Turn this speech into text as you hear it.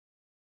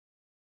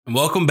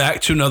Welcome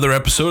back to another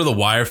episode of the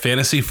Wire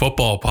Fantasy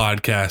Football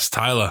Podcast.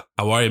 Tyler,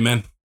 how are you,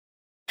 man?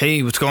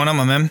 Hey, what's going on,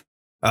 my man?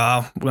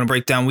 We're going to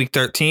break down week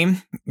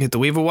 13, get the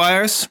waiver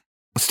wires.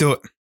 Let's do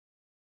it.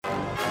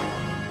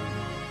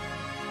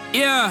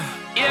 Yeah.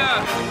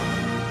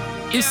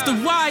 It's the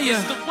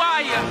wire.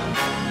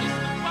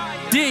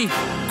 D.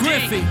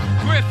 Griffey.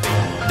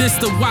 This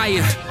the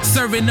wire.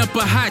 Serving up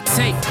a hot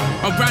take.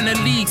 Around the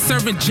league,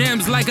 serving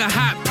gems like a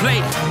hot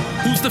plate.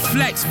 Who's the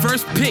flex?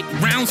 First pick,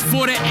 rounds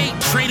 4 to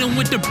 8. Trading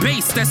with the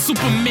base, that's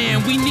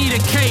Superman. We need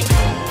a cape.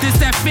 This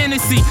that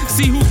fantasy.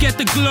 See who get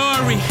the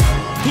glory.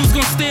 Who's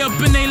gonna stay up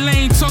in their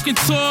lane talking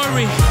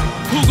Tory?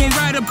 Who gonna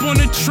ride up on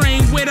the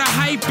train where the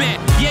hype at?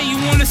 Yeah, you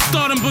wanna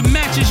start them, but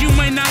matches you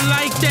might not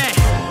like that.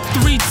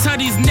 3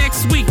 tutties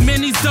next week,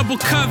 man, these double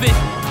covered.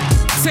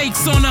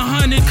 Takes on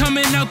 100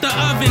 coming out the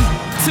oven.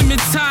 Tim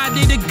and Todd,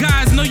 they the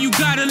guys, know you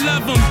gotta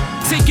love them.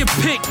 Take your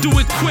pick, do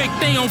it quick,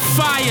 they on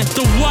fire.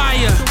 The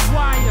wire.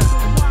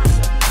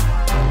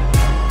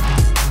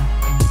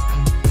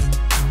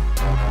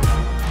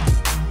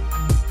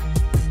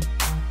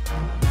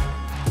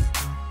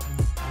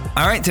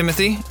 All right,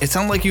 Timothy. It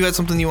sounded like you had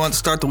something you want to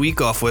start the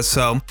week off with,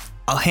 so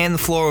I'll hand the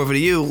floor over to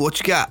you. What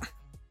you got?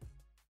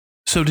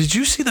 So did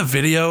you see the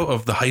video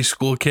of the high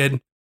school kid?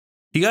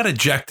 He got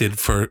ejected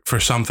for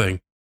something.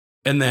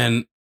 And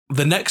then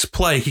the next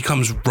play, he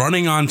comes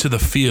running onto the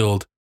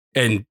field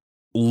and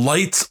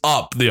lights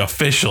up the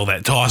official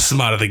that tossed him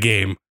out of the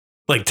game.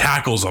 Like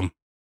tackles him.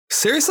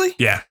 Seriously?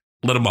 Yeah,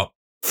 lit him up.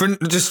 For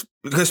just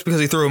because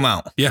he threw him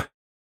out? Yeah.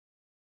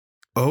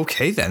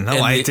 Okay, then.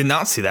 No, I did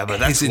not see that, but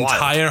that's his wild.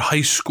 entire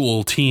high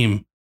school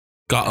team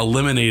got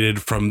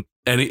eliminated from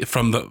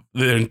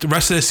the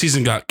rest of the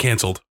season got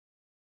canceled.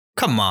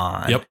 Come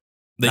on. Yep.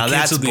 They Now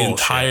canceled that's the bullshit.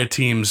 entire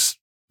team's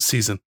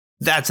season.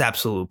 That's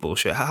absolute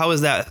bullshit. How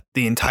is that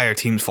the entire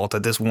team's fault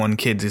that this one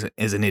kid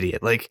is an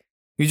idiot? Like,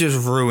 you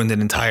just ruined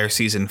an entire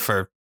season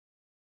for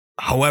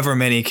however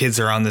many kids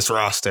are on this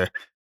roster.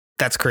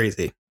 That's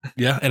crazy.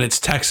 Yeah, and it's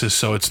Texas,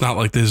 so it's not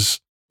like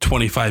there's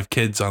 25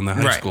 kids on the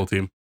high school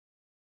team.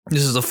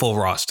 This is a full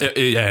roster.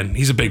 Yeah, and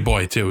he's a big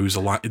boy, too. He was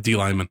a D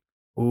lineman.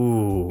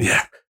 Ooh.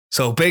 Yeah.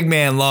 So big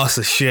man lost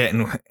his shit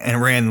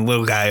and ran the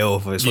little guy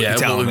over is what you're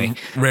telling me.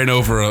 Ran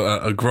over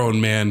a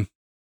grown man.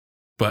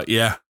 But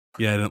yeah,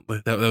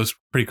 that was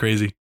pretty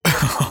crazy.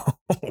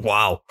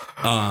 Wow.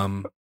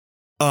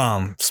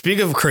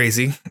 Speaking of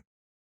crazy,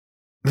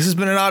 this has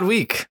been an odd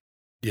week.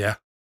 Yeah.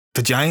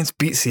 The Giants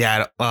beat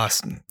Seattle.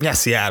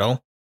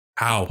 Seattle.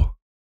 How?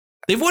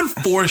 They've won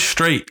 4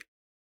 straight.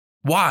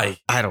 Why?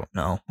 I don't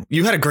know.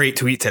 You had a great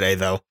tweet today,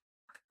 though.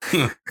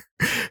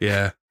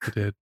 Yeah, I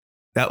did.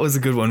 That was a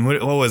good one.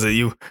 What was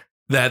it?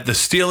 That the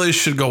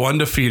Steelers should go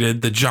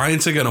undefeated. The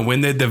Giants are going to win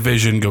their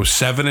division, go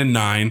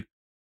 7-9,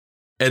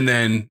 and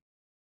then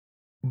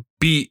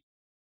beat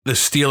the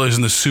Steelers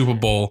in the Super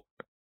Bowl.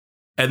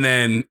 And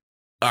then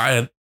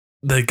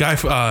the guy,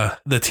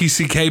 the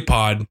TCK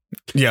pod,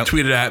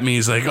 tweeted at me.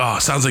 He's like, "Oh,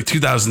 sounds like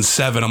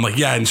 2007." I'm like,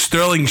 "Yeah." And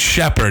Sterling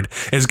Shepard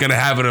is going to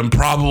have an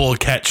improbable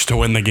catch to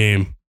win the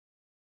game.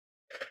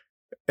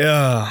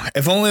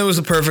 If only it was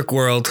a perfect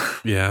world.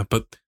 Yeah,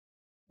 but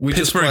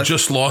Pittsburgh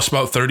just lost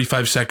about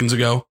 35 seconds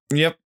ago.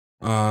 Yep.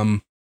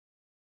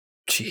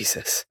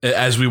 Jesus.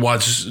 As we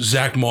watch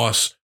Zach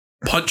Moss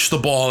punch the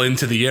ball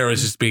into the air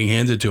as it's being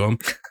handed to him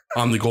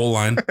on the goal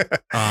line.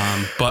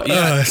 But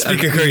yeah,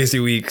 speaking of crazy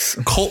weeks,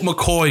 Colt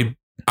McCoy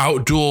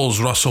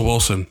outduels Russell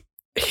Wilson.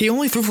 He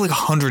only threw for like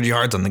 100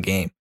 yards on the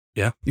game.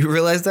 Yeah. You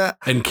realize that?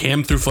 And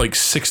Cam threw for like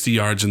 60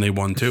 yards and they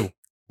won too.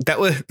 That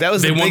was.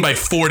 They won by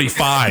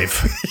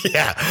 45.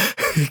 Yeah.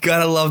 You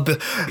gotta love the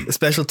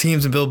special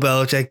teams and Bill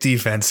Belichick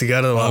defense. You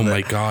gotta love it. Oh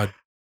my God.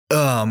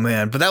 Oh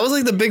man. But that was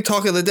like the big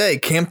talk of the day.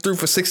 Cam threw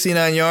for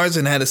 69 yards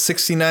and had a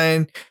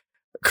 69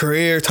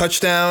 career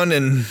touchdown.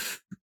 And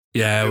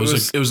yeah, it was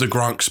a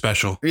Gronk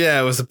special. Yeah,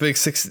 it was a big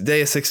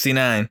day of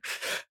 69.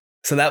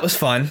 So that was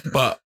fun.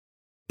 But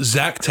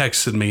Zach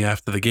texted me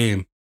after the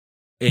game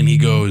and he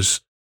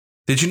goes,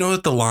 "Did you know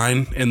that the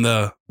line in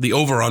the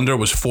over-under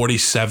was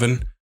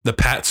 47? The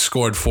Pats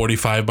scored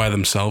 45 by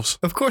themselves."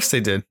 Of course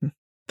they did.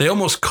 They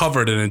almost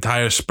covered an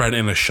entire spread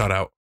in a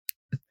shutout.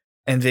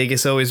 And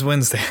Vegas always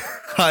wins there.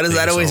 How does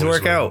that always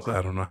work out?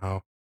 I don't know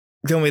how.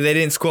 Tell me they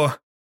didn't score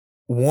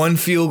one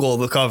field goal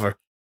to cover.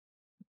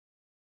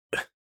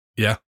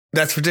 Yeah.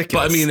 That's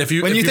ridiculous. But I mean, if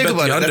you bet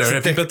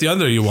the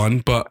under, you won.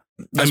 But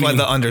that's why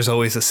the under is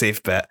always a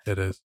safe bet. It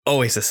is.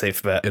 Always a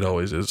safe bet. It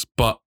always is.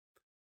 But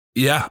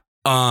yeah.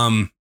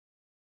 Something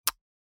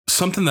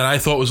that I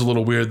thought was a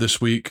little weird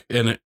this week,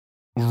 and it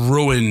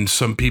ruined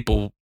some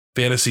people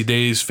fantasy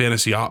days,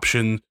 fantasy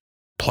option,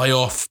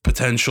 playoff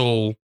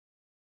potential.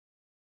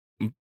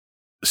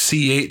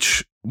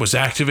 CH was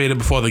activated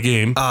before the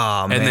game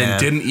and then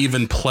didn't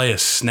even play a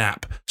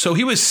snap. So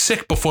he was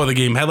sick before the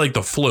game, had like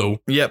the flu.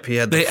 Yep, he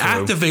had the flu. They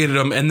activated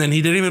him and then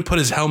he didn't even put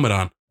his helmet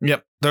on.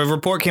 Yep. The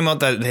report came out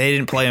that they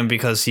didn't play him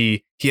because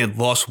he had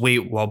lost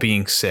weight while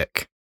being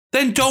sick.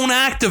 Then don't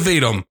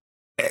activate him.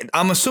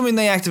 I'm assuming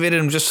they activated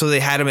him just so they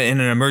had him in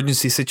an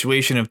emergency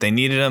situation if they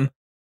needed him.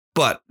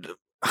 But,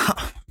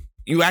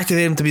 you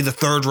activate him to be the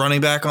third running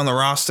back on the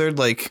roster.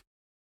 Like,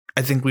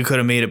 I think we could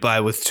have made it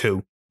by with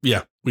 2.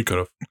 Yeah, we could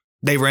have.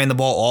 They ran the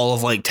ball all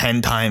of like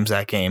 10 times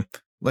that game.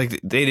 Like,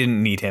 they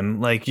didn't need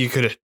him. Like,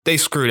 they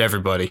screwed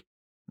everybody.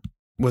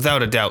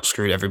 Without a doubt,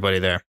 screwed everybody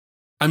there.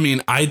 I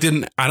mean, I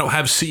don't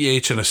have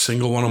CH in a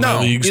single one of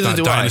my leagues. Neither Not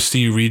do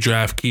Dynasty,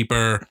 Redraft,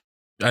 Keeper.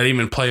 I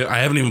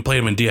haven't even played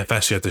him in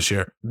DFS yet this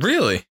year.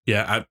 Really?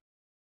 Yeah,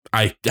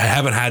 I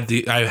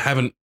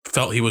haven't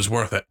felt he was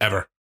worth it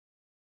ever.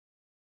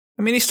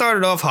 I mean, he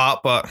started off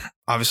hot, but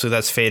obviously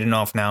that's fading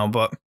off now.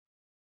 But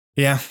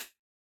yeah,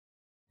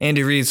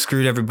 Andy Reid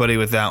screwed everybody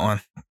with that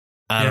one.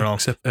 I don't know.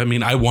 Except, I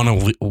mean, I won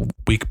a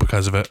week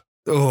because of it.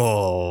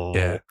 Oh,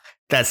 yeah.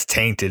 That's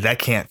tainted. That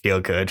can't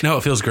feel good. No,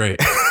 it feels great.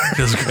 It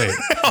feels great.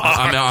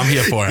 I'm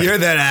here for it. You're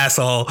that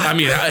asshole. I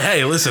mean,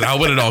 hey, listen, I'll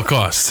win at all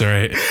costs, all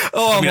right?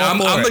 Oh,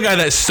 I'm the guy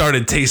that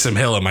started Taysom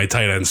Hill in my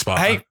tight end spot.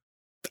 Hey,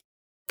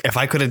 if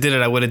I could have did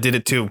it, I would have did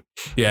it too.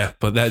 Yeah,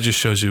 but that just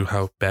shows you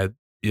how bad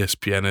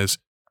ESPN is.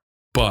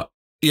 But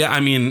yeah, I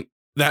mean,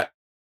 that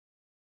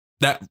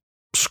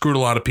screwed a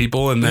lot of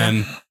people. And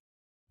then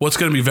what's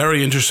going to be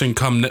very interesting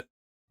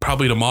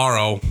probably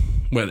tomorrow,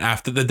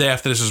 the day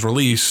after this is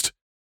released,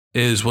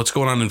 is what's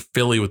going on in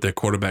Philly with their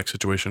quarterback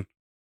situation.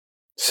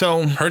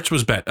 So Hurts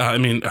was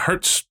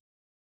Hurts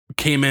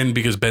came in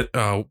because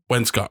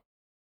Wentz got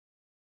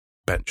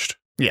benched.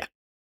 Yeah.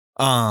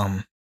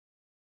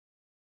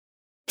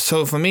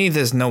 So for me,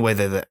 there's no way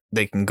that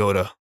they can go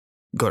to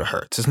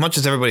Hurts. As much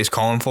as everybody's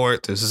calling for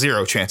it, there's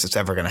zero chance it's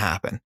ever going to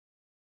happen.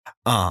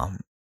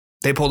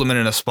 They pulled him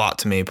in a spot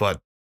to me, but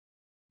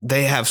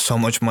they have so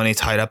much money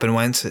tied up in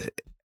Wentz.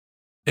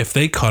 If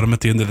they cut him at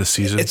the end of the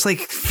season, it's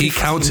like he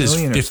counts as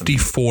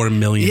 $54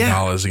 million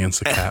against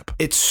the cap.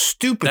 It's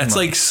stupid. That's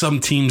money. like some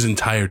teams'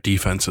 entire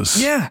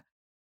defenses. Yeah.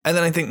 And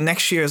then I think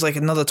next year is like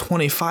another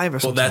 25 or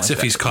something. Well, that's like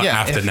if he's cut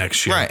after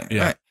next year. Right.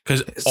 Yeah. Right.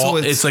 Because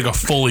it's like a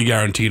fully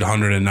guaranteed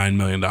 $109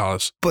 million.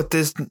 But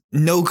there's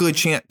no good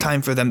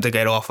time for them to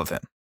get off of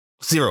him.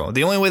 Zero.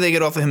 The only way they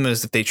get off of him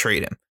is if they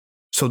trade him.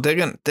 So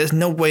there's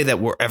no way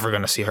that we're ever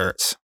going to see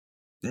Hurts.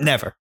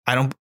 Never. I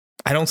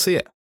don't see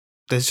it.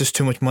 There's just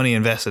too much money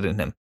invested in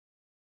him.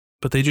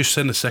 But they just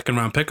sent a second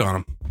round pick on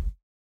him.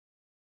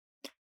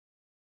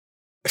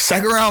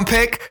 Second round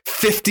pick,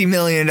 $50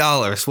 million.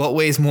 What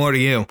weighs more to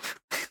you?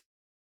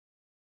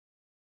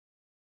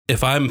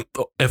 If I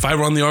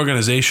run the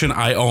organization,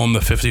 I owe him the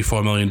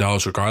 $54 million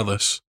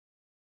regardless.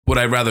 Would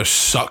I rather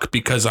suck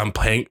because I'm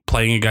playing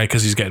a guy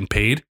because he's getting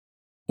paid?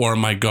 Or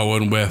am I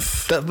going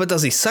with... But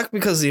does he suck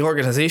because the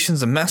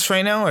organization's a mess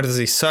right now? Or does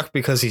he suck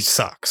because he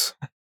sucks?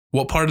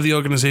 What part of the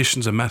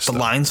organization's a mess? The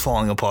line's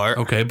falling apart.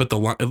 Okay, but the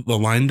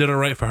line did it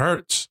right for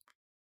Hurts.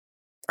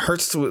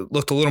 Hurts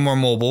looked a little more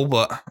mobile,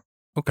 but...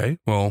 Okay,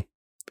 well...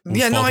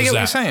 Yeah, no, I get what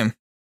you're saying.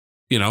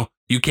 You know,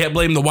 you can't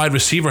blame the wide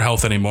receiver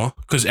health anymore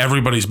because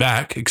everybody's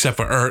back except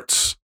for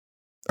Ertz.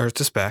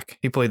 Ertz is back.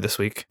 He played this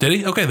week. Did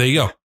he? Okay, there you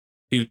go.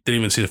 He didn't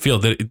even see the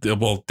field.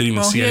 Didn't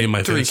even see any of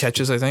my 3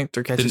 catches, I think.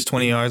 3 catches,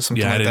 20 yards,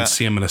 something like that. Yeah, I didn't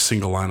see him in a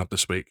single lineup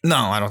this week. No,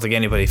 I don't think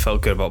anybody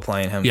felt good about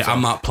playing him. Yeah, so.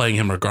 I'm not playing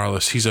him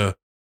regardless. He's in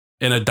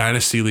a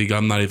dynasty league.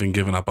 I'm not even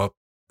giving up a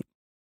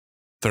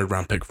 3rd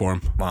round pick for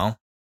him. Wow.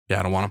 Yeah,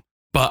 I don't want him.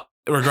 But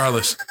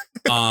regardless,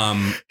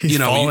 he's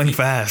falling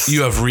fast.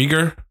 You have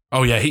Rieger.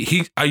 Oh yeah,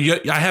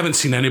 I haven't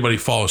seen anybody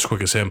fall as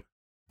quick as him.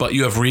 But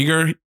you have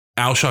Rieger,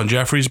 Alshon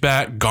Jeffrey's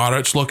back,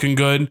 Goddard's looking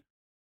good.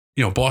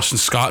 You know, Boston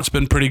Scott's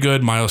been pretty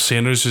good. Miles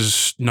Sanders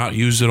is not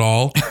used at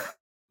all.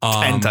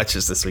 10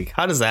 touches this week.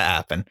 How does that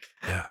happen?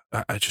 Yeah,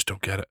 I just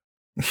don't get it.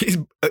 He's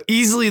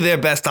easily their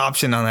best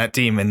option on that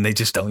team, and they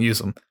just don't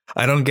use him.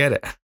 I don't get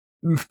it.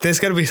 There's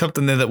got to be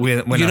something there that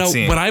we're not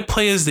seeing. When I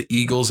play as the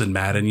Eagles in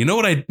Madden, you know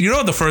what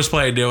the first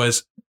play I do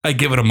is I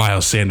give it to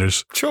Miles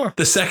Sanders. Sure.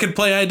 The second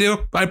play I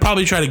do, I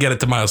probably try to get it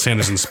to Miles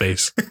Sanders in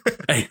space.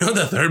 And you know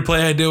the third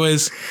play I do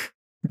is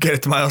get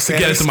it to Miles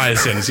Sanders. Get it to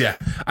Miles Sanders. Yeah.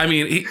 I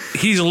mean,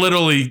 he's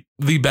literally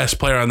the best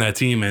player on that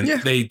team, and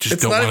they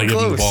just don't want to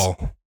give him the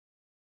ball.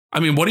 I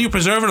mean, what are you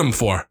preserving him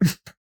for?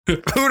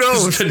 Who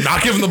knows? To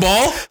not give him the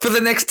ball? For the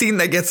next team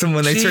that gets him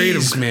when they trade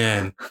him.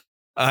 Man.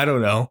 I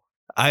don't know.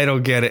 I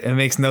don't get it. It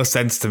makes no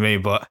sense to me,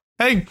 but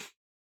hey,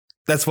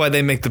 that's why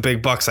they make the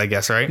big bucks, I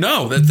guess, right?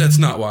 No, that's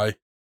not why.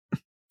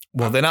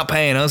 Well, they're not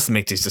paying us to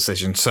make these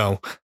decisions, so.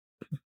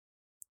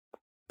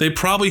 They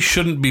probably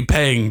shouldn't be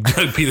paying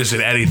Doug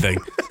Peterson anything.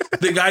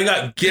 The guy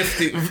got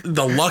gifted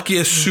the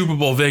luckiest Super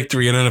Bowl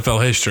victory in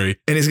NFL history.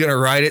 And he's going to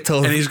ride it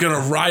till... And he's going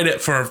to ride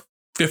it for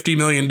 $50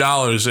 million,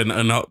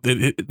 and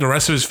the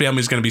rest of his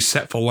family is going to be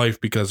set for life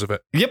because of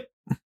it. Yep.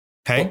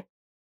 Hey,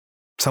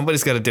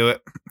 somebody's got to do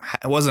it.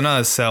 It wasn't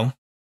us, so...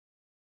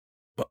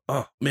 But,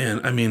 oh,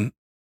 man, I mean,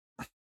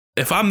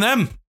 if I'm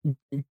them,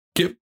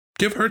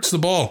 give Hurts the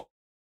ball.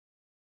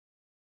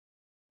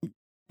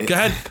 Go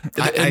ahead.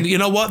 And you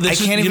know what?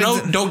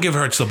 Don't give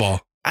Hurts the ball.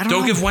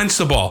 Don't give Wentz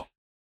the ball.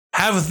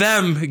 Have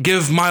them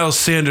give Miles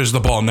Sanders the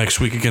ball next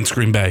week against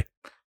Green Bay.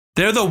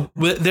 They're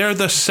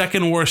the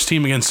second worst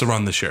team against the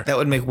run this year. That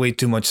would make way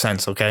too much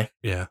sense, okay?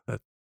 Yeah.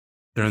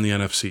 They're in the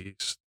NFC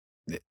East.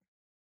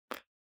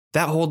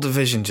 That whole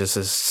division just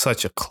is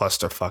such a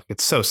clusterfuck.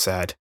 It's so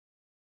sad.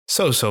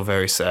 So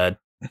very sad.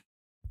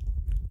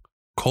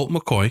 Colt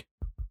McCoy,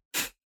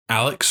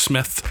 Alex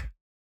Smith,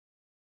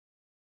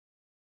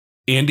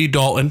 Andy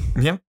Dalton.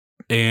 Yep.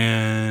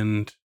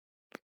 And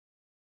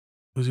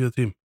who's the other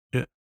team?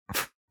 Yeah.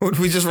 What did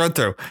we just run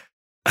through?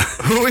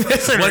 Who are we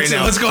missing right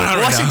now? What's going on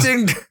right now?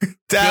 Washington,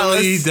 Dallas,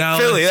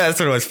 Philly. Yeah, that's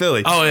what it was.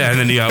 Philly. Oh, yeah. And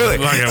then you got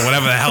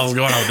whatever the hell's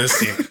going on with this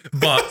team.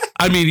 But,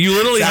 I mean, you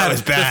literally That have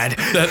was bad.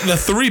 The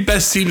three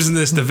best teams in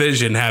this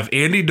division have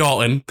Andy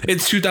Dalton.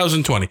 It's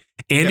 2020.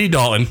 Andy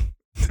Dalton,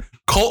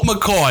 Colt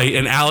McCoy,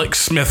 and Alex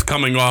Smith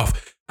coming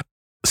off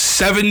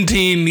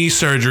 17 knee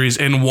surgeries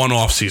in one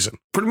offseason.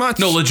 Pretty much.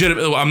 No,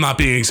 legitimately, I'm not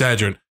being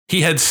exaggerating.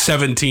 He had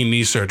 17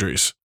 knee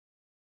surgeries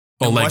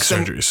or And leg watch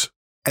them- surgeries.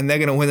 And they're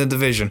going to win the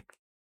division.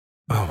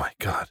 Oh, my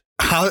God.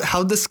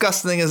 How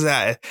disgusting is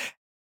that?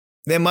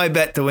 They're my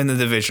bet to win the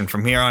division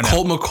from here on out.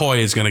 Colt McCoy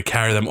is going to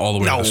carry them all the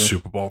way to No. the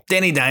Super Bowl.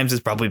 Danny Dimes is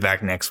probably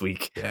back next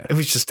week. Yeah. It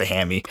was just a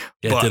hammy.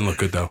 Yeah, But- it didn't look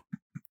good, though.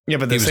 Yeah,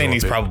 but they're was saying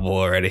he's open. probable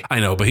already. I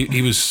know, but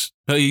he was.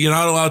 You're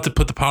not allowed to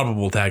put the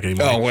probable tag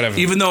anymore. Oh, whatever.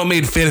 Even though it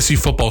made fantasy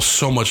football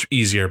so much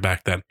easier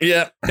back then.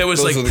 Yeah. It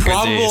was Those were the like good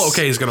probable, days.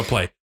 okay, he's going to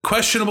play.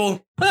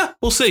 Questionable,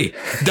 we'll see.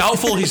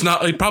 Doubtful, he's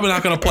probably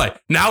not going to play.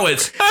 Now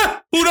it's,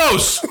 who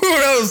knows? Who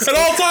knows? At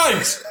all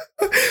times.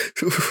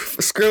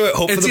 Screw it.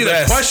 Hope It's for the either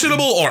best.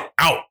 questionable or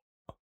out.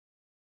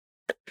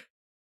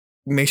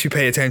 Makes you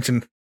pay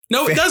attention.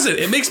 No, it doesn't.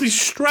 It makes me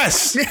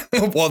stress.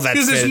 Well, that's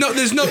Because it.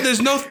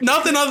 there's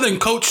nothing other than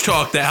coach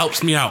talk that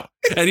helps me out.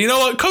 And you know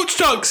what? Coach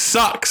talk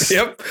sucks.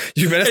 Yep.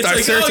 You better It's start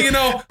like, searching.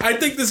 I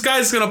think this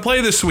guy's going to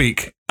play this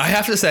week. I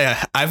have to say,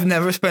 I've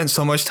never spent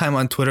so much time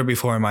on Twitter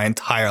before in my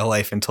entire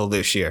life until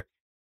this year.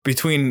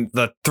 Between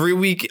the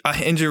 3-week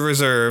injury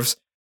reserves,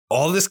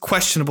 all this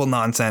questionable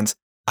nonsense,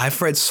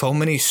 I've read so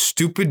many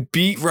stupid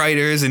beat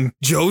writers and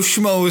Joe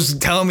Schmoes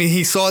telling me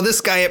he saw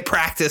this guy at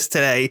practice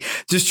today,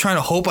 just trying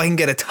to hope I can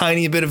get a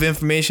tiny bit of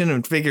information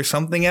and figure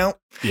something out.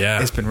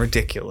 Yeah. It's been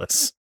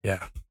ridiculous.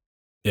 Yeah.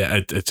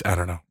 It's I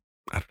don't know.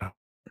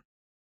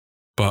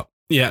 But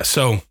yeah,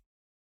 so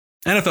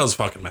NFL's a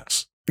fucking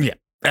mess.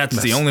 That's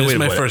Mess. the only This way is to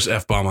my put first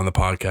F-bomb on the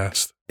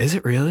podcast. it. Is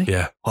it really?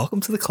 Yeah.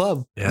 Welcome to the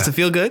club. Yeah. Does it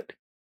feel good?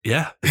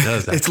 Yeah, it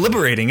does. It's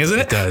liberating, isn't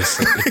It it? does.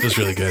 It feels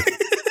really good.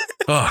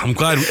 Oh, I'm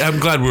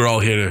glad we're all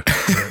here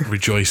to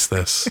rejoice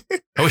this.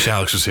 I wish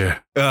Alex was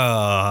here.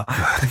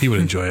 He would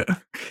enjoy it.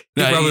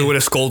 He probably would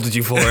have scolded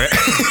you for it.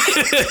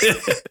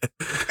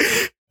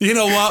 You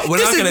know what? We're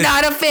This not gonna. is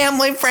not a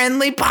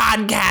family-friendly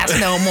podcast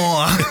no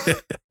more.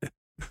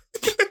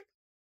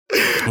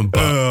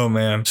 Oh,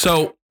 man.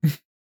 So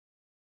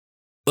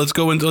let's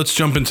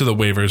jump into the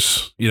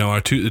waivers. You know,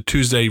 our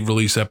Tuesday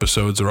release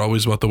episodes are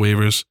always about the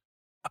waivers.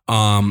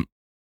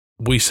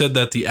 We said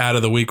that the ad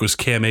of the week was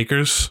Cam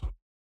Akers,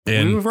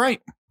 and We were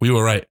right. we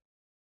were right.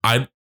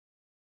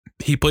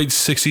 He played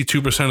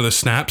 62% of the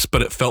snaps,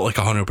 but it felt like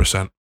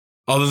 100%.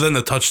 Other than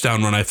the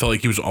touchdown run, I felt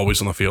like he was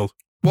always on the field.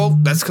 Well,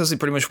 that's because he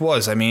pretty much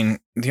was. I mean,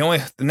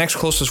 the next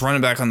closest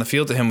running back on the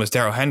field to him was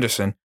Darrell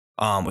Henderson,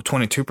 with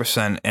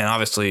 22%, and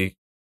obviously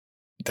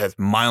there's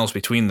miles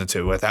between the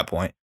two at that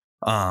point.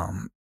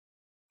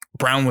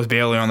 Brown was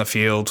barely on the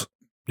field.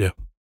 Yeah.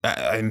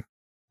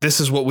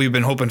 This is what we've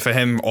been hoping for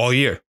him all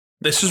year.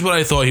 This is what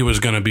I thought he was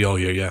going to be all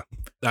year. Yeah.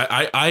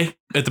 I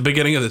at the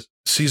beginning of the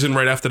season,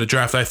 right after the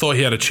draft, I thought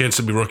he had a chance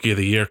to be rookie of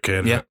the year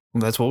candidate. Yeah,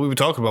 that's what we were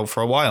talking about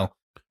for a while.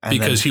 And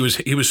Because then-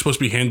 he was supposed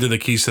to be handed the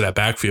keys to that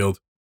backfield,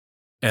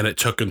 and it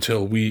took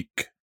until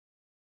week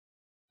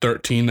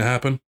 13 to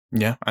happen.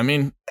 Yeah, I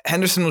mean,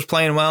 Henderson was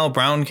playing well.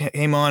 Brown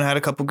came on, had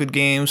a couple good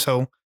games,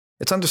 so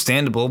it's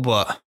understandable,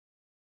 but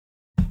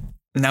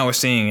now we're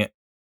seeing it.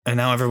 And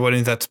now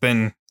everybody that's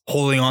been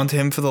holding on to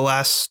him for the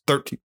last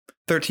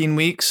 13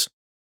 weeks,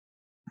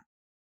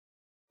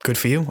 good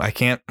for you. I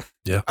can't.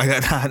 Yeah. I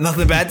got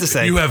nothing bad to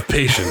say. You have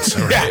patience.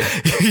 All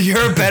right? Yeah,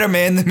 you're a better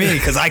man than me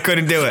because I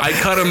couldn't do it. I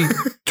cut him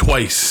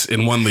twice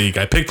in one league.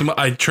 I picked him up.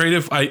 I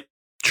traded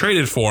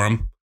for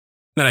him.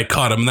 Then I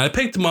cut him. And then I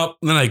picked him up.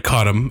 And then I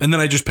cut him. And then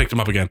I just picked him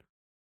up again.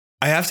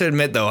 I have to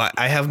admit, though,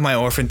 I have my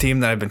orphan team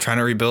that I've been trying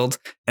to rebuild.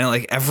 And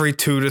like every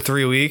 2 to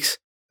 3 weeks,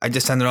 I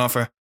just send an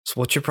offer. So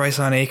what's your price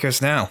on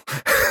Akers now?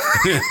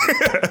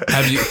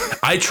 Have you?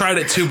 I tried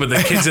it too, but the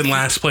kid's in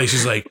last place.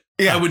 He's like,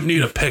 Yeah. I would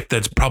need a pick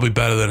that's probably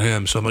better than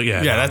him. So I'm like,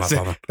 yeah, no, I'm that's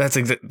not bothered. that's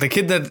the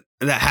kid that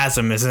has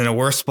him is in a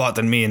worse spot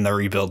than me in the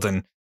rebuild,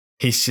 and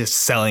he's just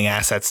selling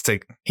assets to.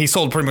 He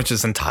sold pretty much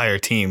his entire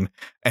team,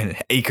 and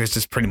Akers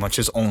is pretty much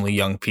his only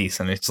young piece.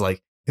 And it's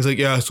like he's like,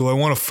 yeah, so I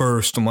want a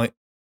first. I'm like,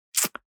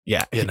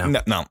 yeah,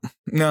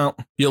 no.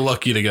 You're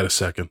lucky to get a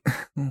second.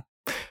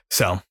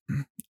 So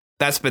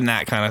that's been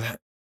that kind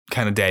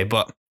of day,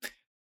 but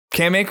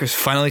Cam Akers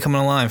finally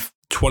coming alive.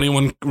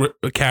 21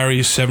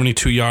 carries,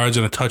 72 yards,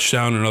 and a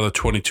touchdown, another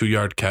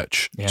 22-yard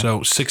catch. Yeah.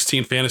 So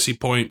 16 fantasy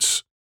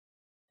points.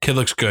 Kid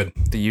looks good.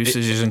 The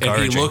usage is And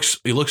encouraging.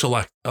 he looks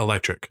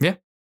electric. Yeah.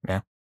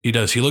 He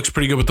does. He looks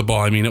pretty good with the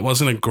ball. I mean, it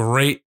wasn't a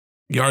great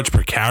yards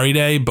per carry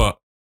day, but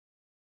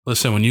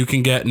listen, when you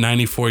can get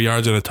 94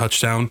 yards and a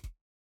touchdown,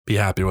 be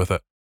happy with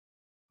it.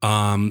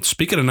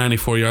 Speaking of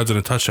 94 yards and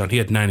a touchdown, he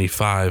had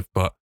 95,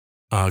 but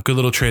good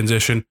little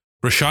transition.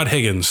 Rashad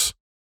Higgins.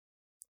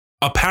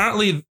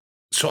 Apparently,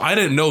 so I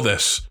didn't know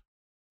this.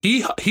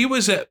 He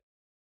was at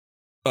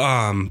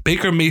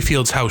Baker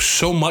Mayfield's house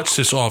so much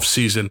this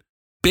offseason.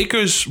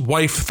 Baker's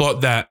wife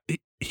thought that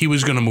he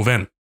was going to move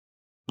in.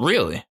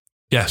 Really?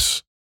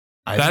 Yes.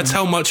 That's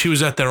how much he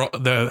was at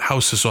their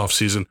house this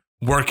offseason,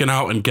 working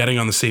out and getting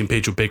on the same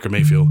page with Baker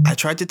Mayfield. I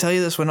tried to tell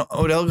you this when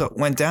Odell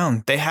went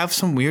down. They have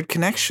some weird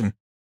connection.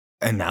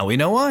 And now we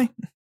know why.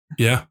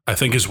 Yeah, I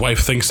think his wife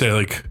thinks they're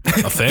like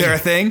a thing. They're a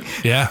thing?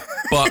 Yeah,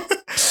 but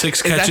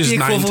 6 catches, 9 targets. Is that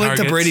the equivalent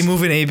to Brady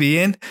moving AB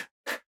in?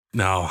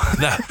 No,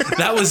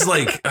 that was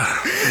like,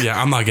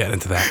 yeah, I'm not getting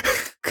into that.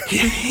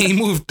 He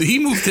moved.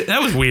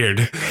 That was weird.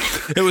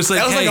 It was like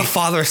that was like a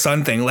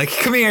father-son thing. Like,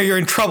 come here, you're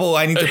in trouble.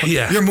 I need to.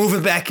 You're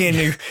moving back in.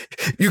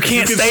 You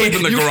can't stay sleep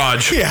in the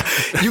garage. Yeah,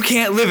 you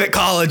can't live at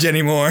college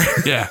anymore.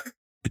 Yeah,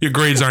 your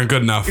grades aren't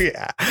good enough.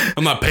 Yeah,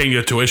 I'm not paying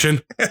your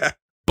tuition.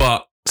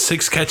 But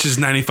 6 catches,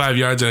 95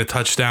 yards, and a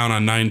touchdown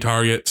on 9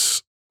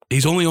 targets.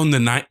 He's only on the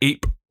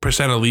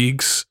 8% of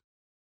leagues.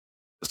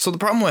 So the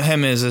problem with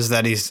him is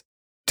that he's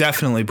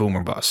definitely boom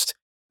or bust.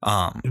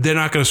 They're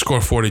not going to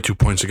score 42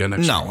 points again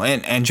next year. No,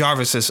 and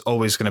Jarvis is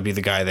always going to be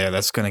the guy there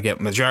that's going to get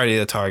majority of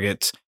the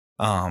targets.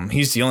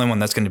 He's the only one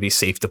that's going to be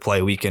safe to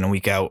play week in and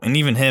week out. And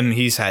even him,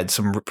 he's had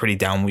some pretty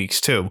down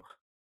weeks too.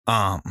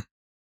 I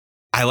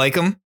like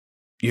him.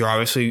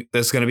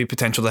 There's going to be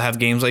potential to have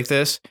games like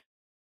this.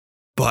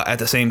 But at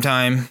the same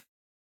time,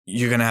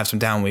 you're going to have some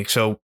down weeks.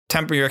 So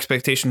temper your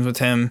expectations with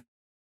him.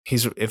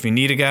 If you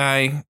need a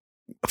guy,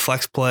 a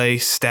flex play,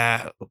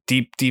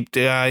 deep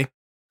guy,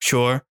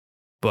 sure.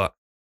 But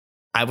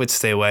I would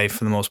stay away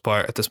for the most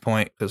part at this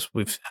point because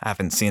we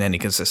haven't seen any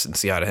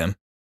consistency out of him.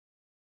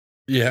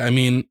 Yeah, I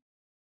mean,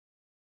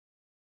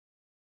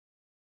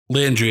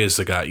 Landry is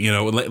the guy. You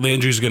know,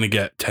 Landry's going to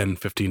get 10,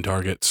 15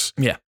 targets.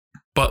 Yeah.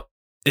 But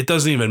it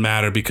doesn't even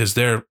matter because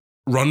they're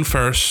run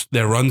first,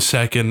 they're run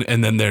second,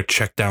 and then they're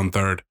check down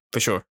third.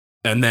 For sure.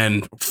 And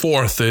then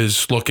fourth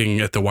is looking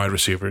at the wide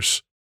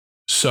receivers.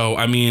 So,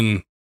 I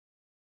mean,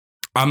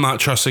 I'm not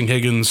trusting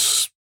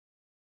Higgins,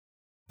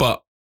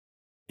 but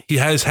he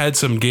has had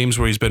some games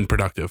where he's been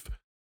productive.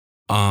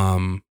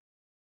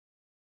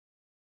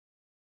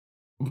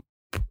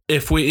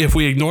 If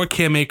we ignore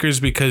Cam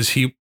Akers because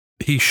he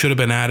should have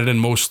been added in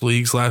most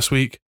leagues last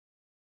week,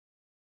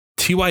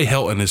 T.Y.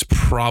 Hilton is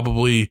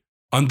probably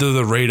under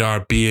the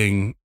radar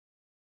being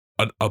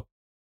a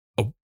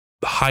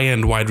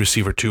high-end wide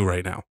receiver 2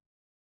 right now.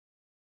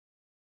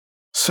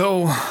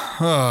 So,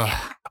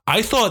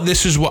 I thought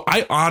this is what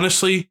I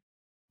honestly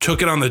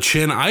took it on the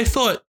chin. I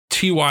thought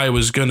T.Y.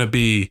 was going to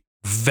be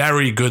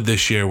very good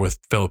this year with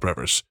Phillip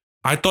Rivers.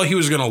 I thought he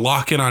was going to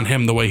lock in on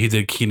him the way he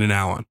did Keenan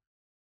Allen.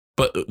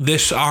 But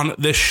this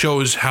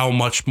shows how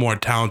much more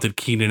talented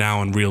Keenan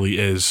Allen really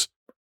is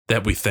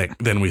than we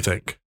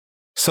think.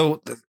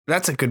 So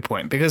that's a good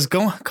point because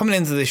coming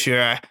into this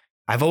year,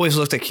 I've always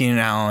looked at Keenan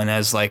Allen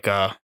as like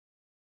the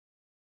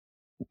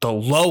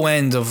low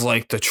end of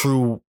like the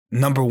true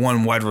number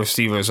 1 wide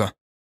receivers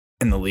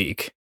in the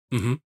league.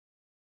 Mm-hmm.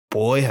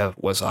 Boy,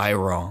 was I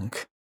wrong.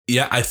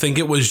 Yeah, I think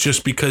it was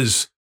just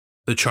because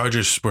the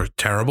Chargers were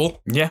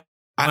terrible. Yeah.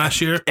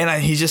 Last year.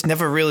 And he just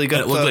never really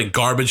got. And it looked like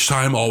garbage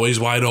time, always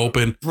wide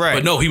open. Right.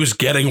 But no, he was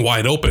getting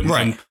wide open.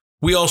 Right. And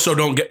we also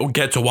don't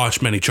get to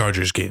watch many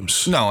Chargers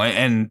games. No,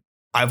 and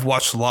I've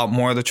watched a lot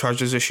more of the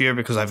Chargers this year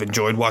because I've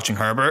enjoyed watching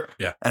Herbert.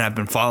 Yeah. And I've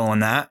been following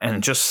that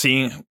and just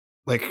seeing,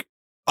 like,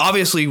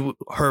 obviously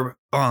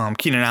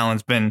Keenan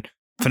Allen's been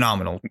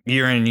phenomenal.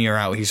 Year in and year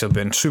out, he's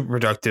been super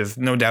productive.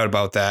 No doubt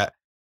about that.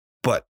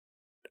 But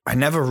I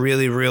never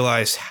really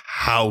realized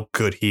how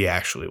good he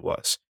actually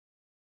was.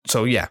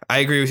 So, yeah, I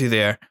agree with you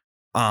there.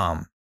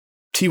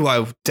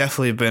 T.Y.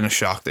 definitely been a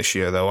shock this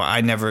year, though.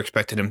 I never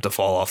expected him to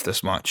fall off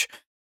this much.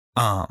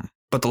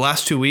 But the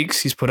last 2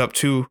 weeks, he's put up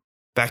 2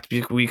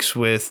 back-to-back weeks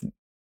with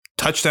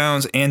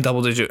touchdowns and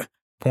double-digit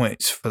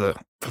points for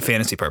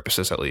fantasy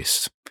purposes, at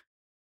least.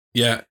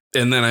 Yeah,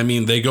 and then, I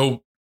mean, they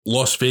go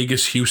Las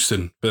Vegas,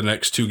 Houston for the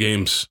next 2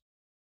 games.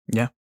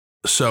 Yeah.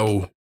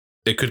 So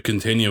it could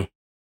continue.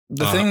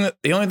 The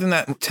only thing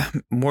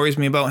that worries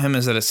me about him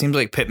is that it seems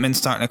like Pittman's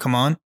starting to come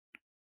on.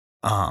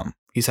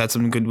 He's had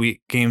some good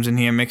games in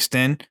here mixed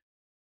in.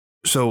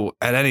 So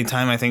at any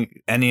time, I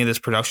think any of this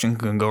production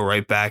can go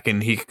right back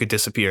and he could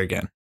disappear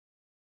again.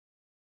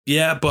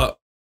 Yeah, but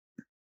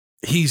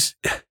he's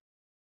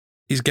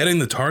getting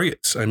the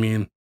targets. I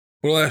mean,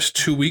 for the last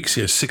 2 weeks,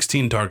 he has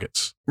 16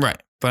 targets.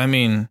 Right. But I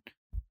mean,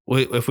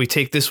 if we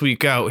take this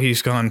week out,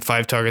 he's gone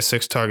 5 targets,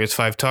 6 targets,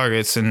 5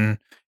 targets, and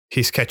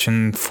he's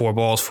catching 4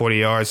 balls, 40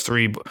 yards,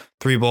 3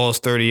 balls,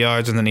 30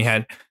 yards. And then he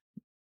had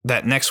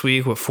that next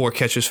week with 4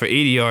 catches for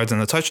 80 yards and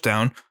the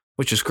touchdown,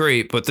 which is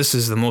great. But this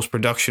is the most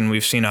production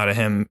we've seen out of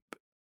him.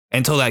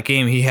 Until that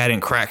game, he hadn't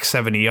cracked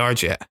 70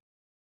 yards yet.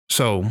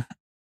 So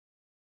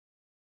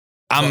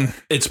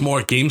it's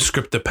more game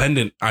script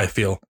dependent, I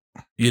feel,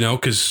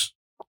 because.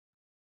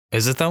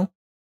 Is it though?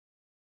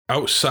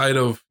 Outside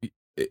of,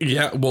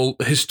 yeah, well,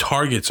 his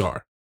targets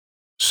are.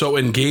 So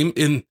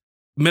in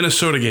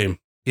Minnesota game,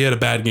 he had a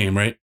bad game,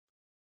 right?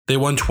 They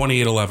won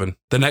 28-11.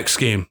 The next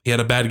game, he had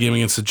a bad game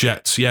against the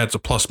Jets. Yeah, it's a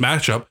plus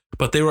matchup,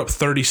 but they were up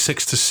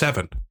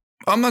 36-7.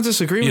 I'm not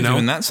disagreeing with you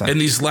in that sense. In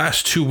these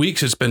last 2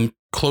 weeks, it's been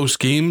close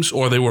games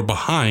or they were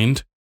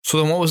behind.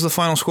 So then what was the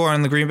final score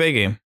in the Green Bay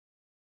game?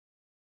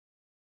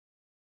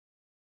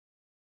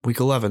 Week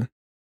 11.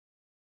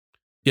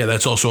 Yeah,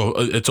 it's also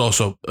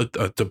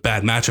a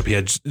bad matchup. He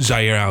had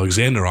Zaire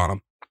Alexander on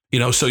him. You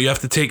know, so you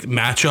have to take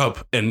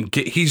matchup and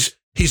he's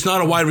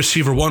not a wide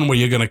receiver one where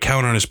you're going to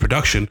count on his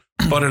production,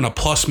 but in a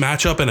plus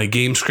matchup and a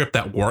game script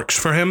that works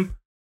for him,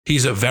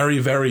 he's a very,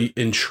 very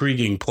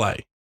intriguing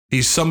play.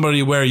 He's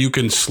somebody where you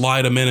can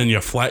slide him in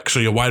your flex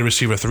or your wide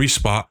receiver 3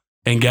 spot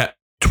and get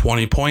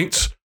 20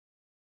 points,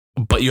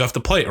 but you have to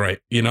play it right.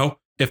 You know,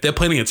 if they're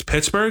playing against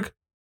Pittsburgh,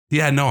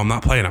 I'm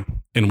not playing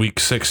him in week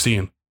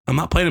 16. I'm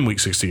not playing him week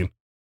 16.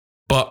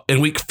 But in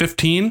week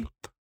 15,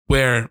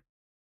 where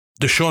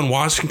Deshaun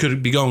Watson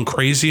could be going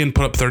crazy and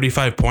put up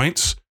 35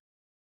 points,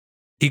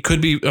 he could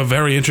be a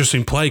very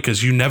interesting play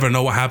because you never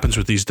know what happens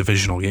with these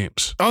divisional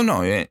games. Oh,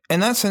 no. In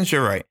that sense,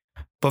 you're right.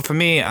 But for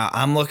me,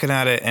 I'm looking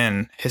at it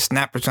and his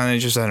snap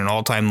percentage is at an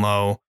all-time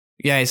low.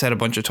 Yeah, he's had a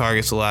bunch of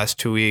targets the last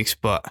 2 weeks,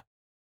 but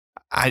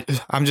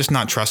I'm just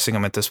not trusting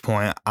him at this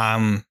point.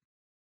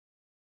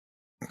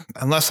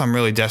 Unless I'm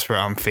really desperate,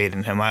 I'm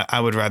fading him. I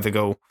would rather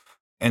go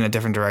in a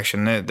different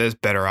direction. There's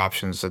better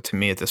options to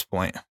me at this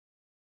point.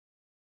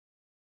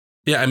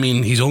 Yeah, I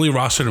mean, he's only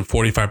rostered in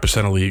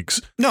 45% of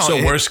leagues.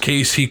 Worst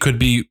case, he could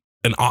be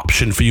an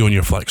option for you in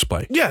your flex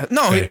play. Yeah,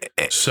 no. Okay.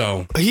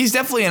 So he's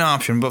definitely an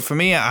option, but for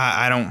me,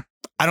 I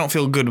don't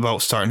feel good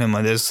about starting him.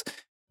 Like there's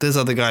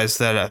other guys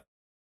that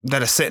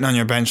are sitting on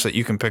your bench that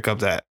you can pick up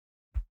that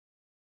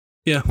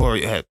you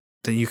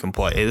can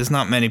play. There's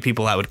not many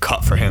people that would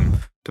cut for him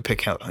to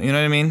pick out. You know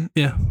what I mean?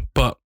 Yeah,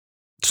 but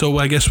so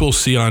I guess we'll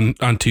see on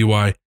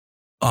TY.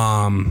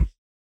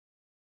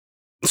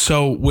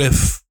 So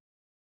with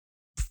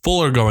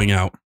Fuller going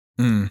out,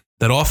 that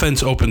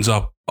offense opens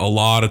up a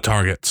lot of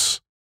targets,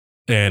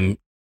 and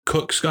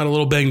Cooks got a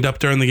little banged up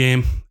during the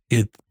game.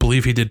 I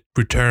believe he did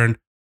return.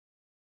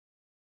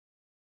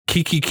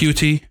 Kiki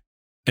Cutie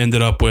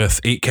ended up with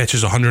 8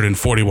 catches,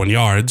 141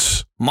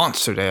 yards.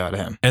 Monster day out of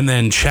him. And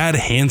then Chad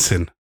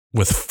Hansen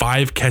with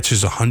 5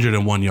 catches,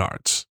 101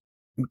 yards.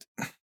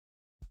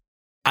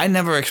 I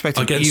never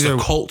expected against the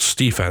Colts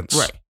defense.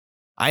 Right.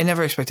 I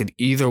never expected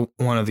either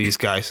one of these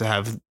guys to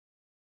have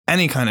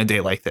any kind of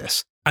day like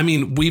this. I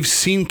mean, we've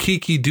seen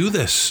Kiki do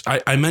this.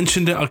 I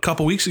mentioned it a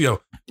couple weeks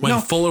ago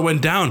when Fuller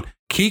went down.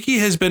 Kiki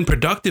has been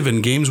productive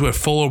in games where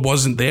Fuller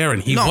wasn't there,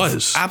 and he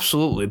was.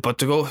 Absolutely. But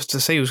to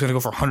say he was going to go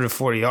for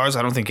 140 yards,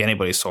 I don't think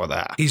anybody saw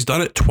that. He's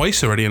done it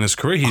twice already in his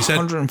career. He's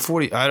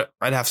 140. I'd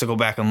have to go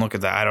back and look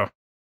at that.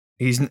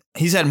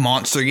 He's had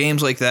monster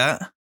games like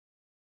that.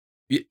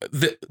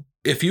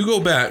 If you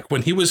go back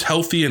when he was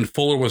healthy and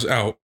Fuller was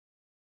out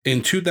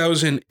in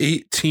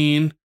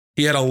 2018,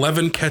 he had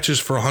 11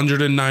 catches for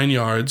 109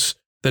 yards.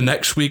 The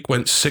next week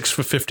went 6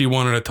 for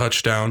 51 and a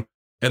touchdown.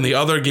 And the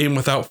other game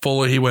without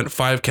Fuller, he went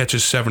 5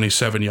 catches,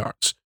 77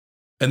 yards.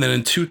 And then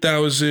in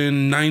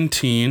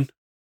 2019,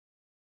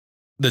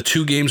 the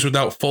 2 games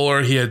without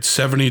Fuller, he had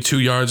 72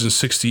 yards and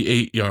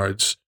 68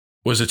 yards.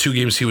 Was the 2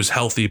 games he was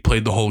healthy,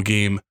 played the whole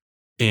game,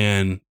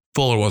 and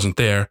Fuller wasn't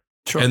there.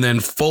 Sure. And then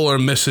Fuller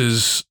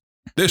misses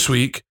this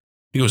week.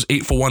 He goes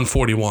 8 for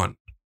 141.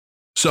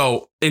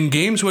 So in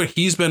games where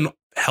he's been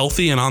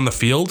healthy and on the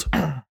field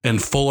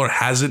and Fuller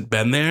hasn't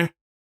been there,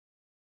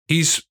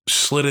 he's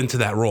slid into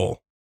that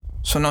role.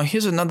 So now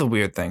here's another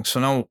weird thing.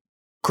 So now,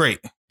 great.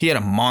 He had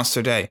a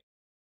monster day.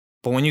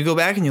 But when you go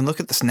back and you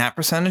look at the snap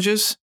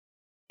percentages,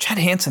 Chad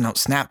Hansen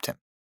outsnapped him.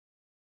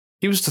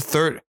 He was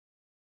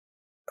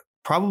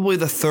probably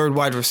the third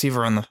wide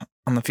receiver on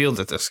the field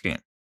at this game.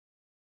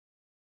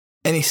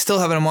 And he's still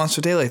having a monster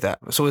day like that.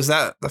 So is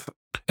that...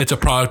 It's a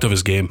product of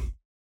his game.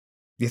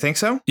 You think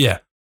so? Yeah.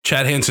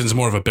 Chad Hansen's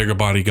more of a bigger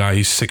body guy.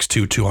 He's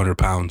 6'2", 200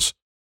 pounds.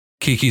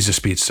 Kiki's a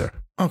speedster.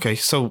 Okay,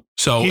 so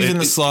he's in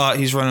the slot.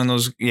 He's running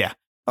those... Yeah.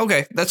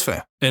 Okay, that's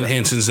fair. And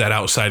Hansen's that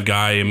outside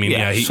guy. I mean,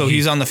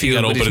 he's on the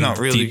field, but he's not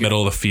really deep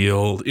middle of the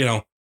field. You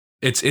know,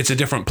 it's a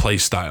different play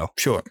style.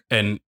 Sure.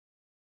 And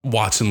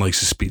Watson likes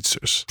his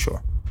speedsters.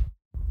 Sure.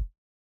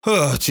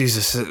 Oh,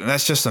 Jesus.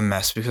 That's just a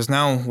mess because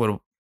now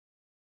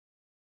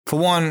for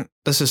one,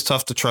 this is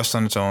tough to trust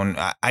on its own.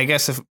 I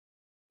guess if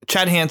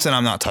Chad Hansen,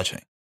 I'm not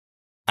touching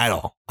at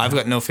all. I've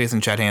got no faith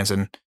in Chad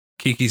Hansen.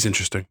 Kiki's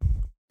interesting.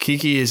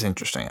 Kiki is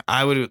interesting.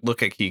 I would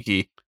look at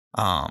Kiki.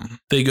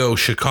 They go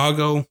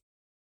Chicago,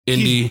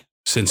 Indy,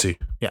 Cincy.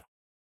 Yeah.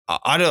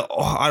 Out of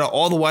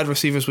all the wide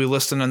receivers we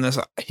listed on this,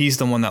 he's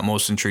the one that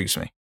most intrigues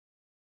me.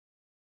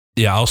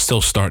 Yeah, I'll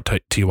still start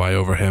TY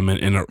over him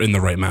in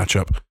the right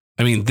matchup.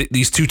 I mean,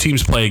 these 2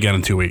 teams play again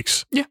in 2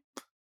 weeks. Yeah.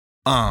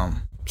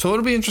 So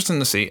it'll be interesting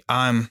to see.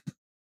 I'm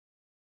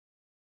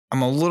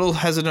a little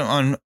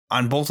hesitant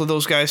on both of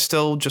those guys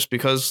still, just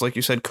because, like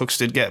you said, Cooks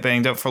did get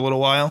banged up for a little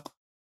while.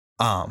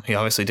 He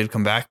obviously did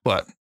come back,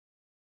 but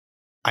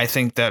I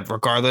think that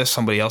regardless,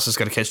 somebody else has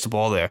got to catch the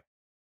ball there.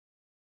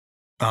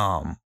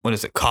 What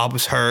is it? Cobb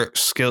was hurt.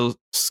 Skills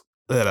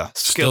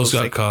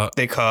got cut.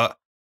 They cut.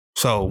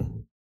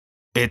 So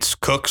it's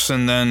Cooks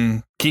and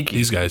then Kiki.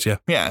 These guys, yeah.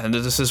 Yeah, and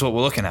this is what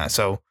we're looking at.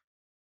 So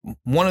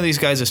one of these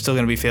guys is still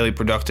going to be fairly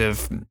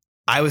productive.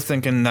 I was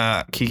thinking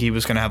that Kiki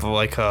was going to have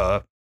like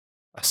a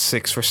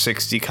 6 for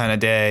 60 kind of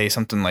day,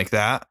 something like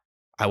that.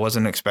 I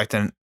wasn't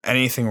expecting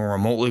anything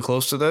remotely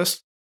close to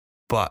this,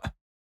 but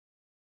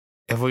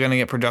if we're going to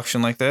get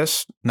production like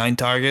this, 9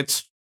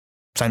 targets,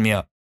 sign me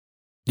up.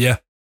 Yeah.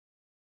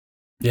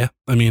 Yeah.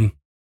 I mean,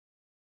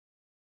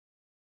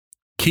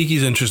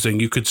 Kiki's interesting.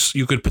 You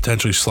could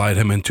potentially slide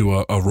him into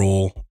a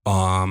role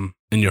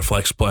in your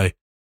flex play.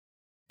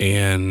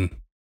 And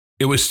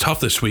it was tough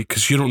this week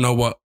because you don't know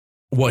what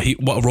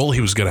role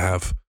he was going to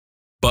have.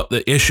 But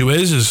the issue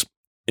is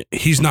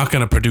he's not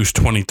going to produce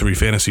 23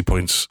 fantasy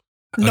points.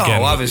 No,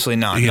 again, obviously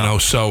not. You know,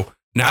 so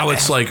now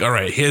it's like, all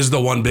right, here's the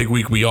one big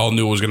week we all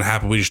knew was going to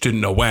happen. We just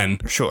didn't know when.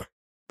 Sure.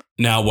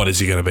 Now, what is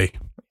he going to be?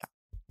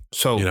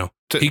 So, you know,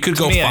 he could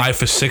go 5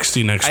 for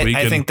 60 next week.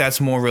 I think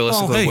that's more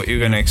realistically what you're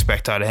going to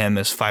expect out of him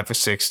is 5 for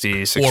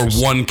 60, 6 or for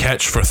 1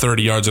 catch for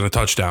 30 yards and a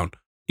touchdown.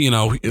 You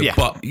know,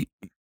 but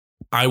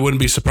I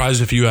wouldn't be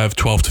surprised if you have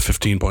 12 to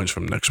 15 points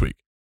from next week.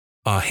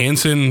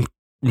 Hansen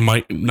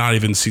might not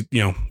even see,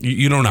 you know,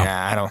 you don't know.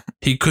 Yeah, I don't.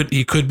 He could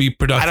be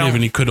productive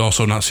and he could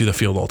also not see the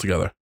field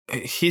altogether.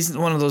 He's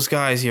one of those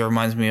guys. He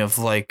reminds me of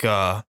like,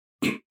 oh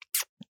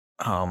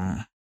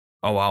wow,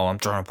 I'm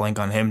drawing a blank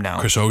on him now.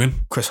 Chris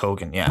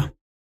Hogan. Yeah.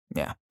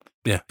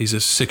 He's a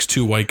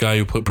 6'2" white guy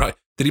who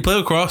did he play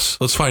lacrosse?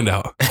 Let's find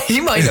out. He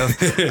might have.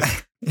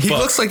 He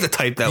looks like the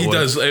type that he would.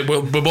 Does.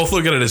 We're both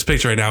looking at his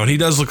picture right now, and he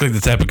does look like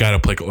the type of guy to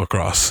play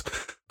lacrosse.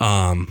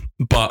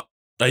 But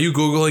are you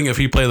Googling if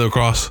he played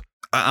lacrosse?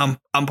 I'm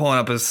pulling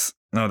up his.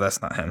 No,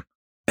 that's not him.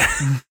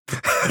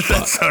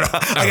 That's so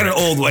not, I got an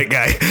old white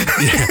guy.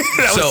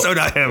 That was so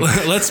not him.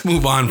 Let's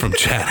move on from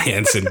Chad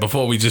Hansen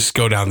before we just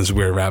go down this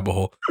weird rabbit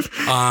hole.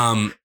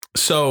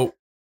 So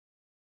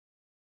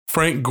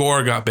Frank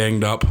Gore got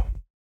banged up.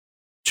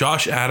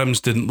 Josh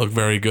Adams didn't look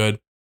very good.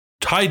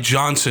 Ty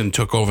Johnson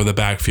took over the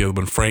backfield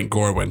when Frank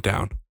Gore went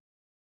down.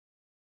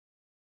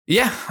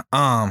 Yeah.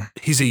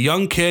 He's a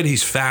young kid.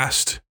 He's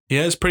fast. He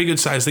has pretty good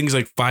size. I think he's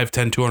like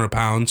 5'10", 200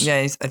 pounds. Yeah,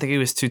 I think he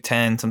was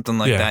 210, something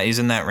like that. He's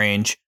in that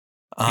range.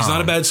 He's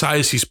not a bad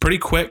size. He's pretty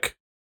quick.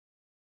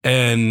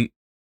 And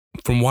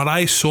from what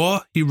I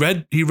saw, he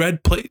read the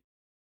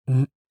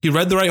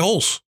right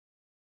holes.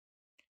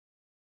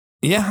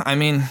 Yeah, I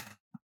mean,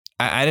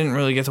 I didn't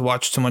really get to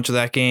watch too much of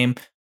that game.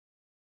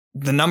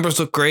 The numbers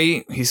look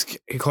great. He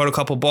caught a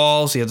couple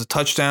balls. He has a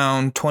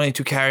touchdown,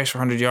 22 carries for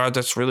 100 yards.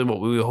 That's really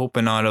what we were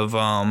hoping out of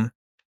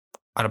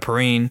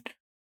Perrine.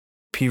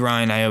 P.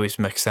 Ryan, I always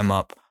mix them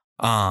up.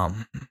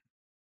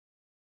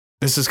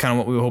 This is kind of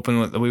what we were hoping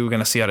that we were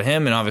going to see out of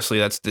him, and obviously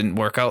that didn't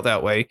work out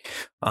that way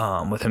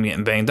with him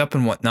getting banged up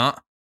and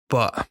whatnot.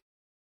 But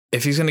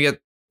if he's going to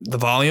get the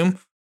volume,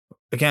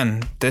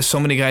 again, there's so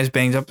many guys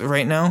banged up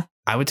right now,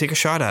 I would take a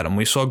shot at him.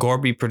 We saw Gore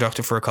be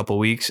productive for a couple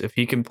weeks. If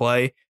he can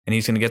play and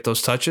he's going to get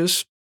those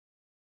touches,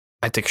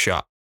 I'd take a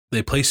shot.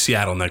 They play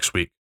Seattle next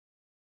week.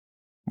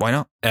 Why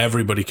not?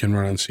 Everybody can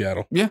run in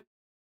Seattle. Yeah.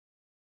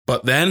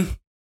 But then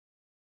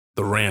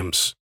the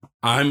Rams.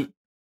 I'm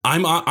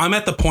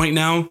at the point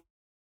now.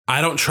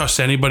 I don't trust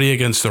anybody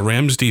against the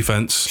Rams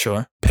defense.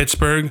 Sure.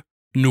 Pittsburgh,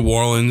 New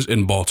Orleans,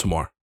 and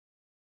Baltimore.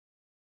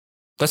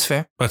 That's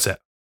fair. That's it.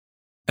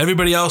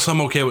 Everybody else,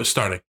 I'm okay with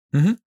starting.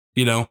 Mm-hmm.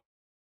 You know,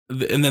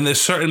 and then there's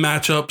certain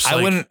matchups.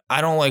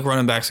 I don't like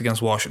running backs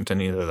against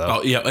Washington either, though.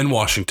 Oh yeah, in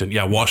Washington.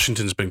 Yeah,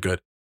 Washington's been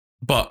good,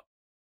 but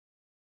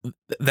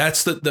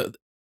that's the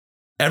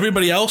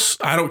everybody else.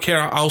 I don't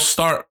care. I'll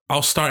start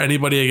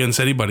anybody against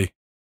anybody.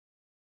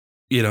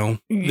 You know,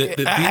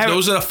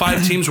 those are the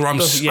 5 teams where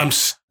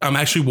I'm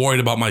actually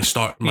worried about my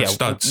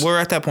studs. We're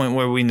at that point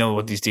where we know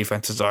what these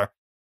defenses are.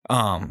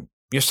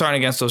 You're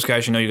starting against those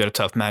guys. You know you got a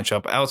tough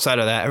matchup. Outside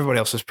of that, everybody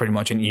else is pretty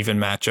much an even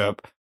matchup.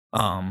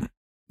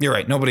 You're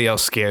right. Nobody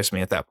else scares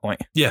me at that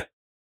point. Yeah,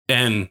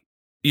 and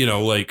you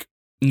know, like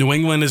New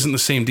England isn't the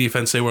same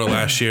defense they were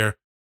last year.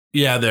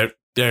 Yeah, they're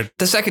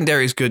the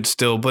secondary is good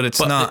still, but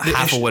it's not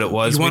half of what it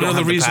was. You want to know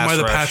the reason why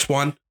the Pats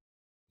won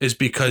is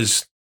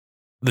because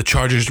the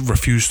Chargers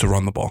refuse to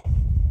run the ball.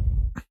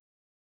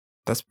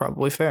 That's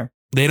probably fair.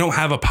 They don't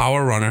have a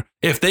power runner.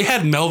 If they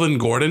had Melvin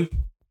Gordon,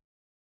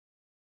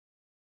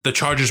 the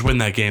Chargers win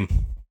that game.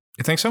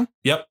 You think so?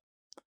 Yep.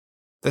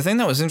 The thing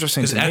that was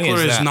interesting to me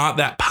Eckler is not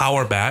that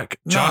power back.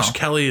 Josh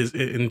Kelly is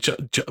in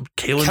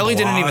Kalen Kelly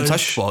didn't even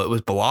touch the ball. It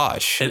was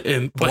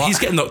Balaj. But he's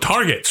getting the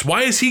targets.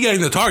 Why is he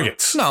getting the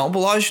targets? No,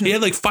 Balaj. He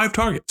had like 5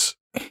 targets.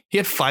 He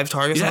had 5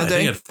 targets on the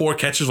day? He had 4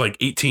 catches, like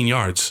 18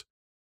 yards.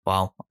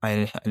 Wow.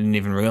 I didn't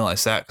even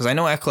realize that because I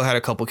know Eckler had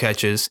a couple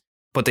catches,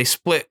 but they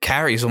split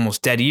carries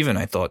almost dead even,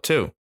 I thought,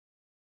 too.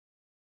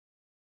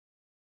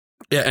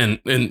 Yeah, and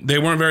they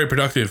weren't very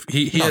productive.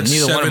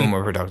 Neither one of them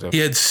were productive. He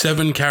had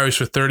 7 carries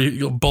for 30.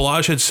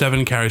 Balaj had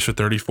 7 carries for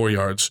 34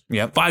 yards.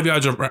 Yep. 5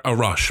 yards a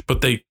rush,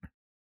 but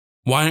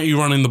why aren't you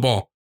running the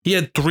ball? He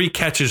had 3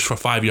 catches for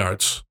 5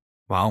 yards.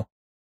 Wow.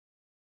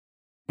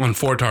 on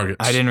 4 targets.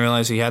 I didn't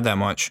realize he had that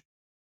much.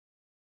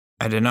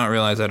 I did not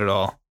realize that at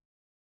all.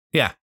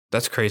 Yeah,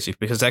 that's crazy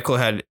because Eckler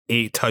had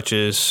 8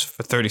 touches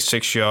for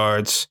 36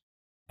 yards,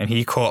 and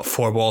he caught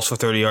 4 balls for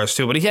 30 yards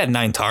too. But he had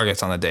 9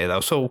 targets on the day, though.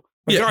 So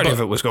majority of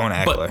it was going to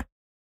Eckler.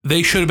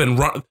 They should have been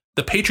run.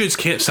 The Patriots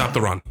can't stop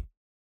the run.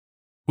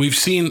 We've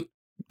seen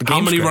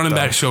how many running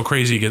backs go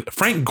crazy.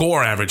 Frank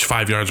Gore averaged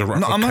 5 yards a run.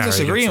 No, I'm not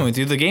disagreeing with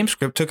you. The game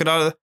script took it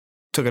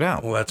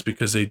out. Well, that's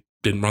because they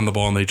didn't run the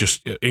ball and they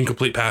just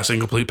incomplete pass.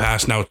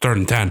 Now it's 3rd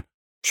and 10.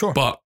 Sure.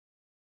 But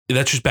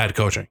that's just bad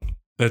coaching.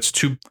 That's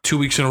two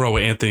weeks in a row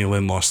where Anthony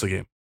Lynn lost the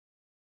game.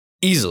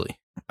 Easily.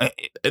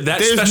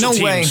 There's no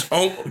way.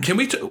 Oh, can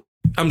we?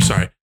 I'm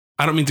sorry.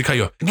 I don't mean to cut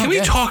you off. Can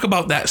we talk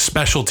about that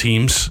special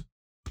teams?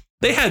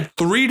 They had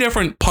 3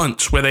 different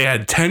punts where they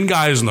had 10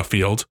 guys in the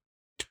field.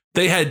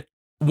 They had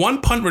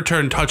 1 punt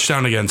return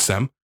touchdown against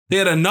them. They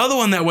had another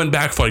one that went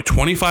back for like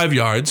 25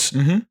 yards.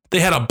 Mm-hmm. They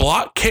had a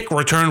block kick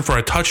return for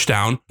a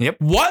touchdown. Yep.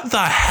 What the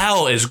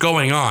hell is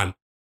going on?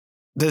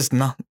 This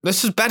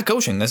is bad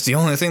coaching. That's the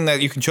only thing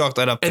that you can chalk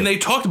that up to. And they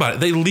talked about it.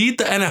 They lead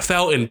the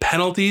NFL in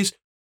penalties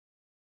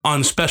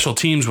on special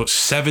teams with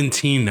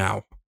 17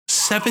 now.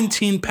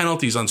 17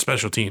 penalties on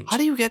special teams. How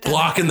do you get that?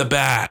 Blocking the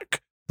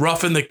back,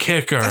 roughing the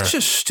kicker. That's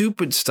just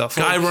stupid stuff.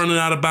 Guy running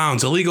out of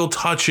bounds, illegal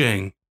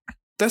touching.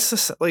 That's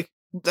just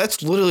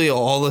that's literally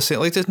all the same.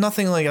 Like, there's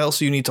nothing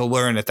else you need to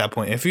learn at that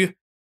point. If you're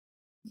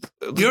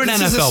an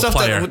NFL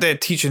player, that they're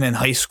teaching in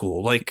high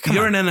school. Like,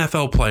 you're an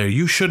NFL player.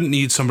 You shouldn't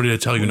need somebody to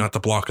tell you not to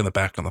block in the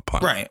back on the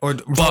punt, right? Or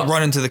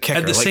run into the kicker.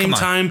 At the same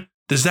time,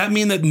 does that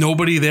mean that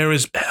nobody there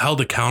is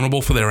held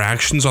accountable for their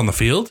actions on the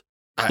field?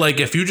 Like,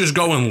 if you just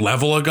go and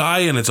level a guy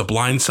and it's a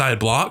blindside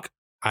block,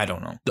 I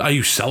don't know. Are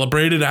you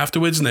celebrated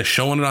afterwards and they're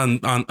showing it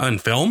on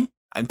film?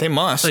 They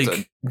must.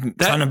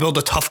 Trying to build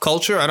a tough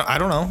culture. I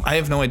don't know. I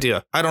have no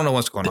idea. I don't know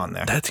what's going on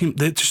there. That team,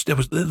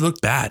 it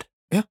looked bad.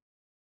 Yeah,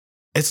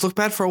 it's looked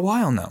bad for a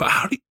while now.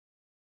 But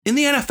in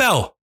the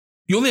NFL,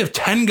 you only have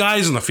 10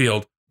 guys in the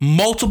field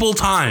multiple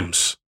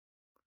times.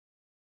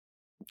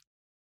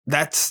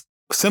 That's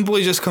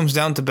simply just comes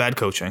down to bad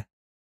coaching.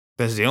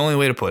 That's the only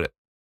way to put it.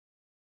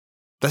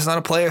 That's not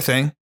a player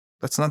thing.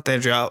 That's not their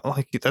job.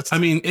 I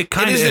mean, it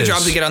kind of is their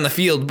job to get on the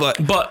field,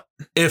 but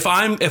if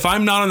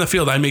I'm not on the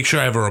field, I make sure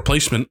I have a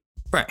replacement.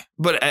 Right.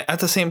 But at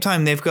the same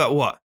time, they've got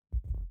what?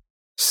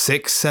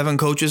 6, 7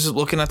 coaches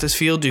looking at this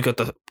field. You got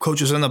the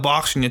coaches in the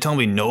box, and you're telling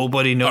me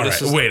nobody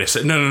notices. All right, wait a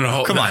second.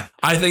 No. Come on.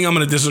 I think I'm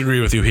going to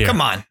disagree with you here.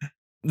 Come on.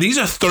 These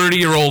are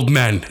 30-year-old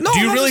men. No, do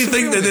you really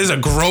think that there's a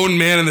grown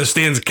man in the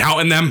stands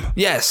counting them?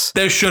 Yes.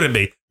 There shouldn't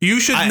be. You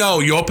should know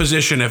your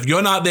position. If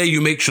you're not there,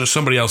 you make sure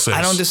somebody else is.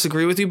 I don't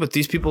disagree with you, but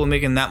these people are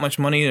making that much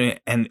money,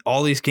 and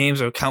all these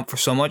games account for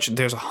so much.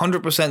 There's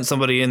 100%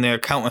 somebody in there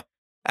counting,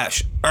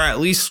 or at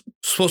least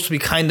supposed to be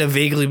kind of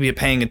vaguely be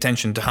paying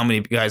attention to how many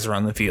guys are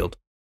on the field.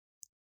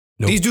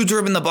 Nope. These dudes are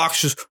up in the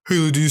box just,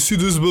 hey, do you see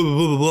this, blah,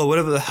 blah, blah, blah,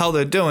 whatever the hell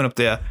they're doing up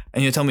there,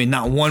 and you're telling me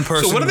not one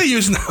person. So what are they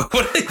using?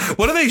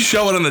 What are they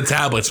showing on the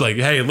tablets? Like,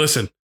 hey,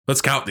 listen,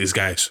 let's count these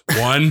guys.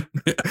 1,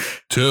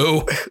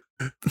 2.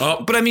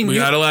 Oh, but I mean, we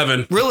got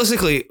 11.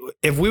 Realistically,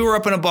 if we were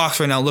up in a box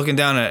right now looking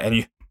down at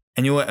it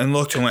and you went and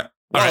looked and went,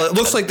 well, it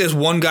looks like there's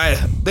one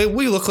guy.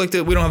 We look like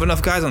we don't have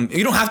enough guys on.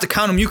 You don't have to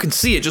count them. You can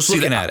see it just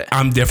looking at it.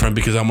 I'm different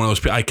because I'm one of those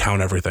people. I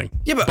count everything.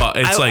 Yeah, but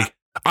it's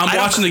I'm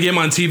watching the game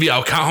on TV.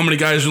 I'll count how many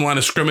guys are in line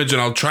of scrimmage,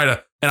 and I'll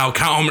count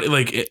how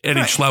many at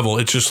each level.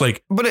 It's just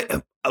like,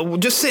 but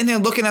just sitting there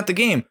looking at the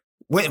game.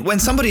 When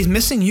somebody's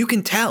missing, you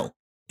can tell.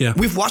 Yeah,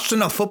 we've watched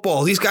enough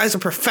football. These guys are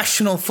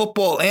professional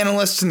football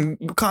analysts and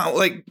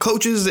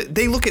coaches.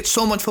 They look at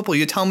so much football.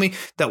 You tell me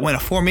that when a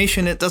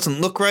formation it doesn't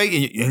look right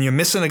and you're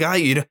missing a guy,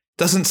 it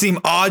doesn't seem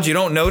odd. You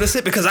don't notice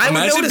it because I would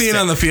notice it. Imagine being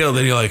on the field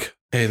and you're like,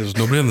 hey, there's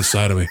nobody on the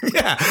side of me.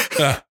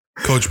 Yeah,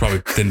 coach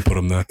probably didn't put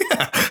him there.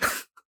 Yeah.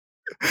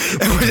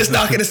 And we're just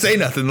not going to say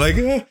nothing. Like,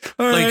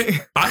 all right.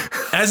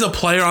 As a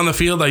player on the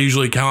field, I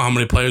usually count how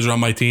many players are on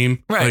my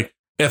team. Right. Like,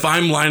 if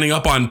I'm lining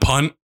up on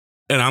punt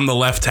and I'm the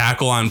left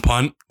tackle on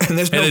punt and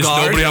there's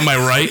nobody on my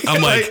right,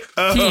 I'm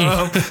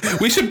like,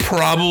 we should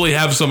probably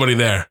have somebody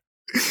there.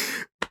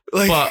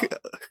 But,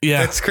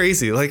 yeah, that's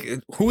crazy. Like,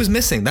 who is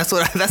missing? That's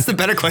the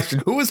better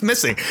question. Who is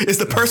missing? Is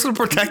the personal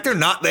protector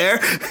not there?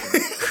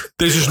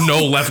 There's just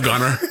no left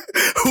gunner.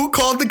 Who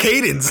called the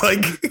cadence?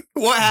 Like,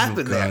 what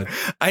happened there?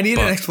 I need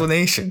an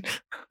explanation.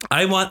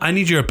 I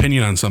need your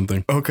opinion on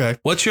something. Okay.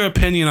 What's your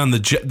opinion on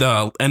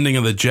the ending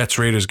of the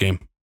Jets-Raiders game?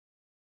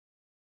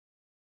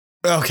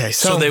 Okay,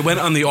 so they went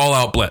on the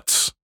all-out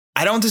blitz.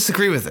 I don't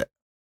disagree with it.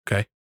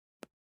 Okay.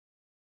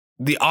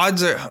 The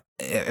odds are,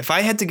 if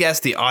I had to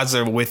guess, the odds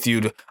are with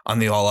you on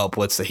the all-out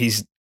blitz that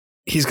he's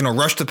going to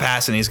rush the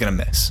pass and he's going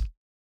to miss.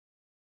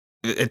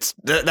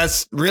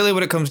 That's really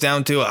what it comes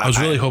down to. I was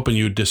really hoping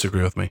you'd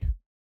disagree with me.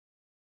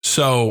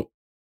 So,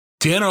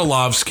 Dan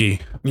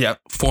Orlovsky,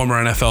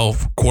 former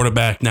NFL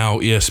quarterback, now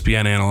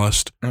ESPN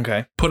analyst,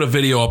 put a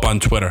video up on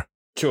Twitter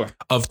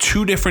of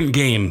 2 different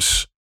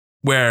games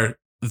where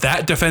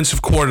that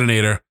defensive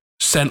coordinator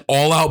sent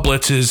all-out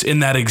blitzes in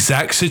that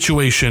exact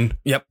situation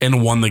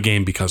and won the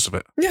game because of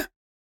it. Yeah.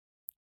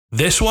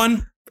 This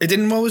one, it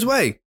didn't go his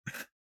way.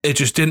 It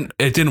just didn't.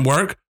 It didn't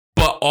work.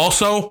 But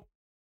also,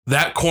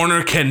 that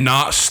corner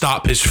cannot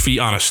stop his feet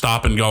on a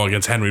stop and go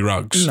against Henry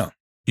Ruggs. No.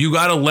 You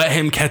got to let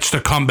him catch the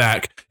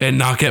comeback and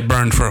not get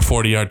burned for a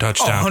 40-yard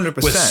touchdown.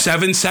 100%. With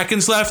 7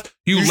 seconds left,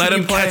 you let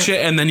him catch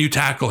it and then you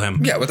tackle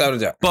him. Yeah, without a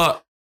doubt.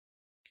 But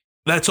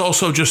that's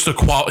also just the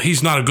quality.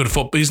 He's not a good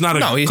football. He's not a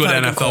good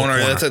NFL corner.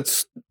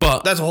 That's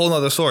a whole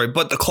other story.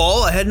 But the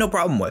call, I had no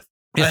problem with.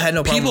 I had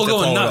no problem with the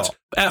call. People going nuts.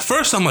 At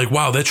first, I'm like,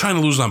 wow, they're trying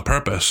to lose on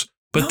purpose.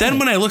 But then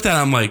when I looked at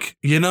it, I'm like,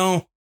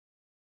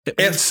 it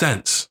makes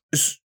sense.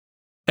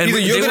 And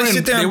you're going to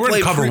sit there and they were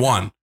in cover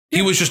one. Yeah.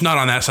 He was just not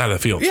on that side of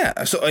the field.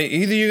 Yeah. So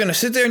either you're going to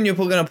sit there and you're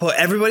going to put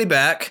everybody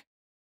back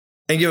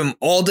and give him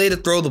all day to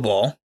throw the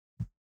ball,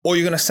 or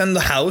you're going to send the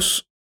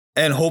house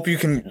and hope you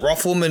can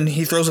ruffle him and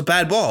he throws a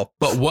bad ball.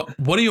 But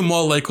what are you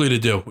more likely to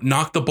do?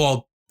 Knock the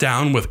ball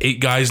down with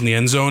 8 guys in the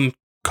end zone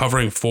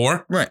covering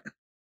 4? Right.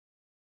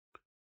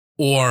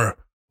 Or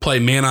play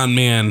man on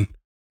man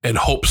and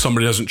hope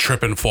somebody doesn't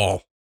trip and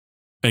fall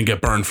and get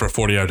burned for a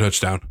 40-yard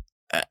touchdown.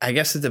 I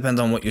guess it depends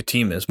on what your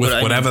team is.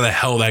 With whatever the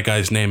hell that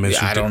guy's name is.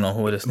 Yeah, I don't know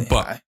who it is.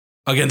 But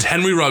against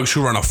Henry Ruggs,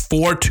 who run a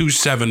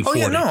 4.27 40. Oh,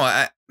 yeah,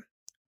 no.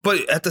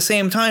 But at the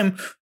same time,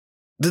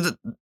 the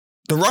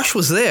rush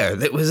was there.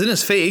 It was in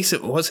his face.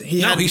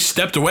 He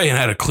stepped away and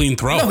had a clean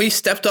throw. No, he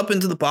stepped up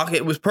into the pocket.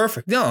 It was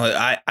perfect. No,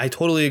 I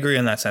totally agree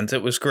in that sense.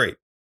 It was great.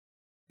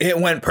 It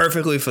went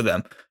perfectly for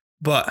them.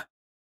 But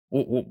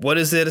what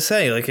is there to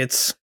say? Like,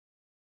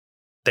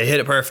 they hit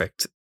it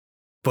perfect.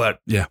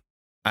 But yeah.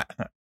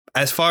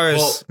 As far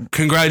as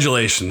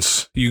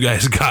congratulations, you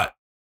guys got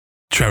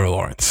Trevor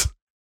Lawrence.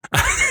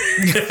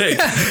 You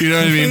know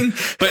what I mean?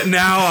 But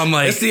now I'm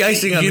like, it's the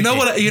icing on you know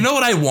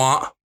what I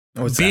want?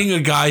 What's Being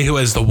that? A guy who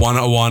has the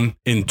 101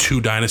 in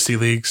 2 dynasty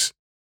leagues,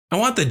 I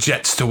want the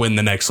Jets to win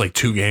the next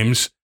 2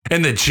 games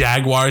and the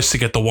Jaguars to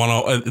get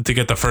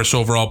the first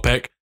overall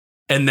pick,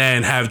 and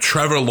then have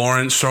Trevor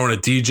Lawrence throwing a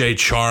DJ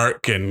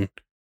Chark and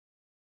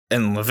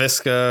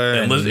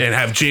LaVisca and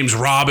have James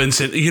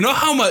Robinson. You know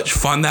how much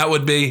fun that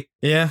would be?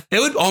 Yeah. It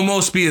would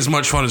almost be as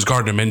much fun as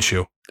Gardner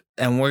Minshew.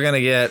 And we're going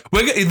to get...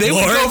 They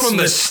would go from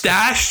the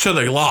stash to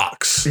the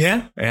locks.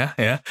 Yeah.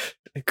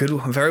 Good,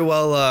 very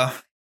well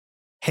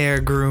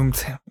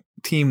hair-groomed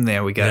team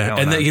there we got going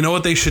and on. you know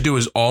what they should do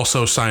is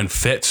also sign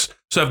Fitz.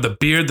 So have the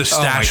beard, the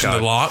stash, and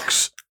the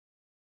locks.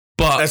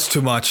 But that's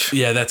too much.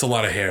 Yeah, that's a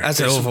lot of hair.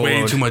 That's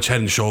way too much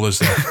head and shoulders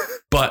there.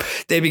 But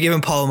they'd be giving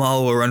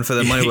Polamalu a run for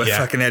their money with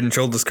fucking Head and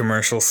Shoulders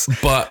commercials.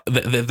 But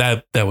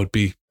that would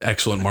be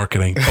excellent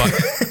marketing.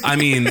 But I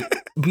mean,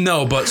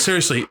 no, but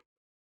seriously,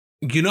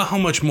 you know how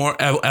much more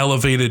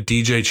elevated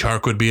DJ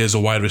Chark would be as a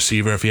wide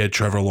receiver if he had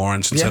Trevor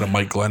Lawrence instead of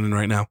Mike Glennon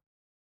right now?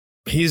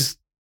 He's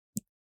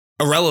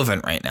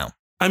irrelevant right now.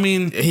 I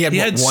mean, he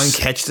had 1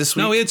 catch this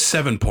week? No, he had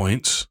 7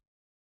 points.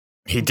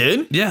 He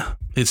did? Yeah,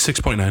 he had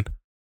 6.9.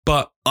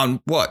 But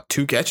on what,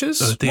 2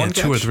 catches? I think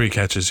 2 or 3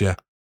 catches, yeah.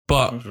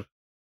 But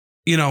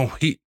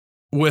he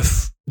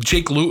with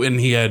Jake Luton,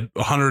 he had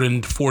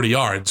 140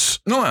 yards.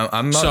 No,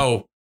 I'm not.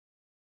 So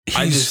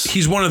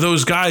he's one of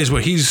those guys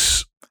where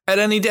he's at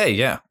any day,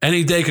 yeah.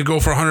 Any day could go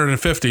for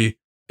 150.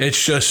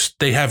 It's just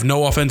they have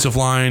no offensive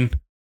line,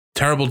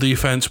 terrible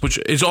defense, which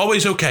is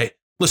always okay.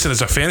 Listen,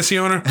 as a fantasy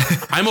owner,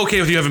 I'm okay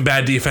with you having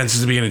bad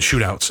defenses to be in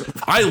shootouts.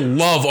 I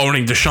love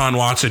owning Deshaun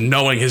Watson,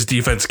 knowing his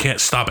defense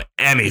can't stop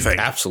anything.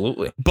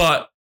 Absolutely.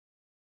 But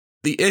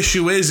the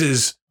issue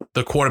is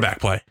the quarterback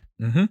play.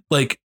 Mm-hmm.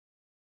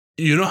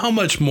 You know how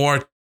much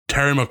more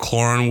Terry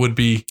McLaurin would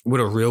be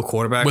with a real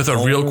quarterback,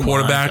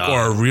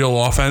 or a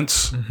real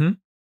offense? Mm-hmm.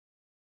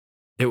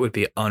 It would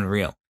be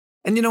unreal.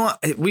 And you know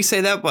what? We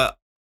say that, but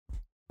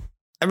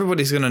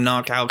everybody's going to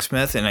knock Alex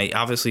Smith, and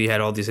obviously he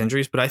had all these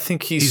injuries, but I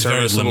think he's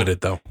very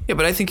limited, though. Yeah,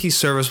 but I think he's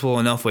serviceable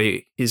enough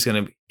where he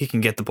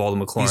can get the ball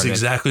to McLaurin. He's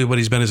exactly what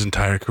he's been his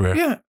entire career.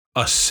 Yeah.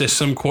 A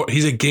system,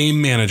 he's a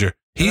game manager.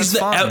 He's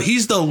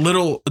the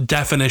little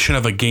definition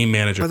of a game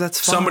manager. But that's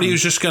fine. Somebody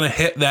who's just going to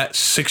hit that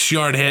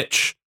 6-yard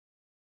hitch.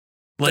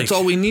 That's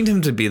all we need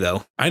him to be,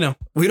 though. I know.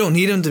 We don't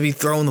need him to be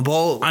throwing the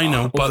ball. I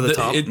know, but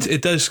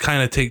it does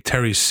kind of take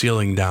Terry's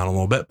ceiling down a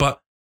little bit.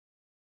 But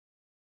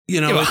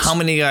but how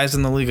many guys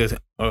in the league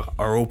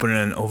are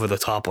opening over the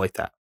top like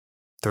that?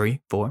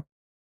 3, 4?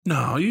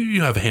 No,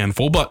 you have a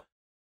handful, but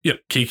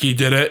Kiki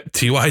did it.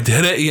 Ty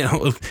did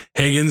it.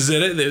 Higgins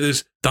did it.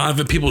 There's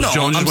Donovan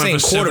Peoples-Jones went for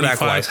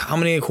 75. Wise. How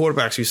many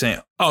quarterbacks are you saying?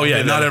 Oh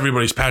yeah, not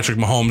everybody's Patrick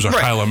Mahomes or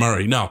Kyler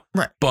Murray. No,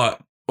 right.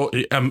 But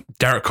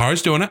Derek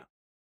Carr's doing it.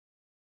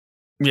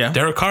 Yeah,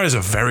 Derek Carr is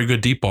a very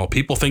good deep ball.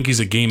 People think he's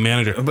a game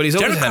manager, but he's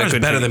always Derek had a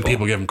good better deep than ball.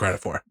 People give him credit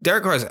for.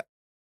 Derek Carr's.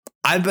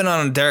 I've been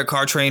on a Derek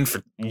Carr train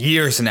for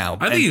years now.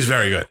 I think he's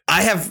very good.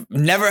 I have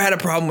never had a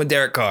problem with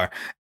Derek Carr.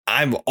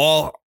 I've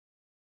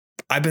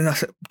been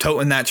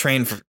toting that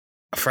train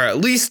for at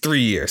least 3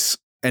 years,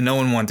 and no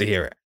one wanted to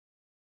hear it.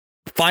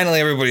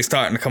 Finally, everybody's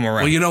starting to come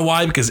around. Well, you know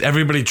why? Because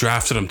everybody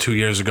drafted him 2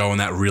 years ago in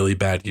that really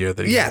bad year.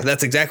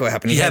 That's exactly what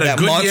happened. He had a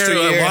good year,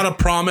 a lot of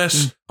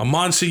promise, a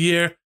monster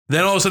year.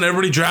 Then all of a sudden,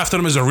 everybody drafted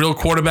him as a real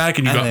quarterback,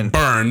 and you got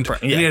burned. Yeah,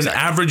 and he had an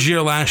average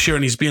year last year,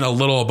 and he's being a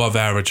little above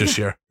average this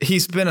year.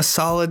 He's been a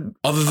solid.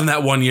 Other than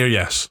that 1 year,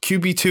 yes.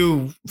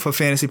 QB2 for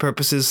fantasy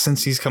purposes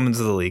since he's come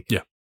into the league.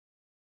 Yeah.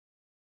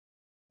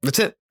 That's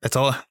it. That's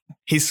all.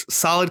 He's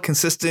solid,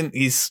 consistent.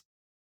 He's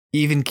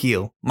even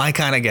keel. My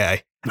kind of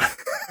guy.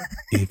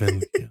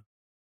 Even keel.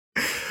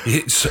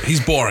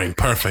 He's boring.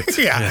 Perfect.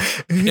 Yeah.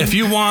 If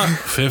you want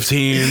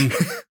 15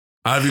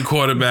 out of your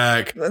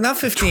quarterback, not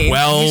 15.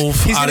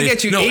 12. He's going to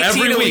get you 18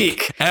 every a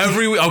week.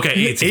 Every week. Okay,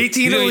 18.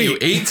 18 a week.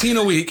 18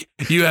 a week.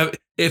 You have.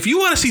 If you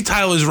want to see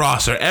Tyler's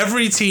roster,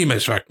 every team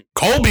is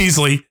Cole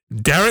Beasley,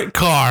 Derek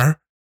Carr,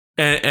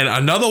 and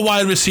another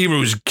wide receiver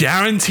who's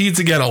guaranteed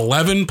to get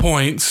 11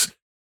 points.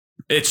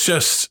 It's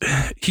just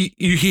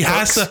he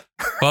has to.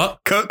 What?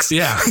 Cooks?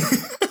 Yeah.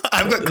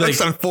 I've got Cooks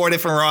on 4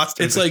 different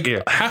rosters. It's like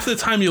half the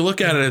time you look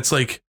at it, it's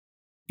like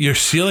your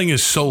ceiling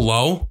is so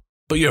low,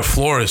 but your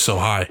floor is so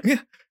high. Yeah.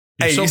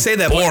 Hey, you say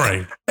that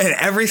boring. And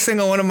every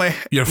single one of my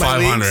You're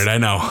 500, leagues, I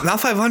know. Not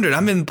 500.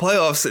 I'm in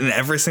playoffs in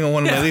every single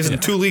one of my leagues. In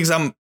 2 leagues,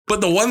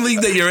 But the one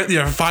league that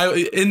you're five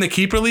in the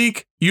keeper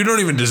league, you don't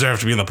even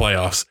deserve to be in the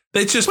playoffs.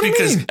 It's just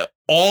because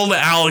all the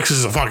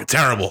Alexes are fucking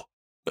terrible.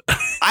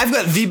 I've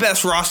got the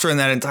best roster in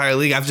that entire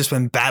league. I've just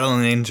been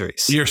battling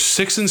injuries. You're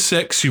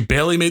 6-6. You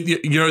barely made.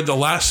 You're the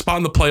last spot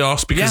in the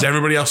playoffs because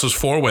everybody else has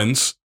 4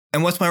 wins.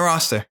 And what's my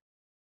roster?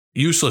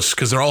 Useless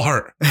because they're all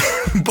hurt.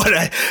 But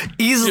I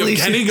easily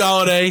Kenny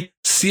Galladay,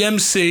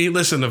 CMC.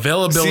 Listen,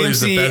 availability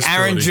is the best.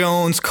 Aaron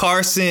Jones,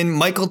 Carson,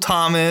 Michael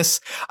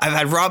Thomas. I've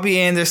had Robbie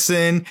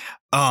Anderson,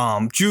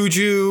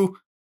 Juju,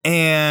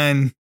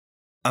 and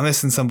I'm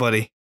missing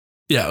somebody.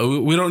 Yeah,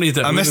 we don't need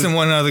that. I'm missing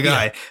one other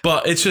guy. Yeah,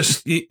 but it's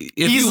just if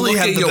easily you look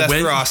have at the your best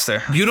win,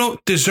 roster. You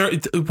don't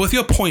deserve with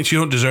your points. You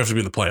don't deserve to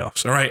be in the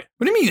playoffs. All right.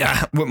 What do you mean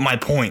with my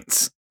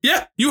points?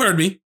 Yeah, you heard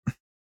me.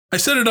 I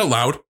said it out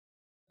loud.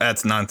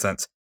 That's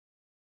nonsense.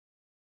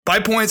 By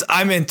points,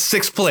 I'm in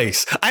 6th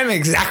place. I'm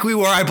exactly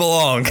where I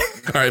belong.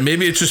 All right,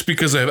 maybe it's just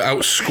because I've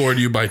outscored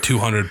you by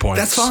 200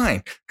 points. That's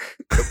fine.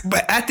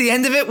 But at the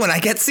end of it, when I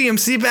get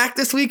CMC back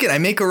this week and I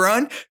make a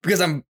run, because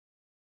I'm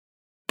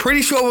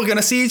pretty sure we're going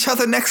to see each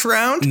other next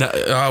round.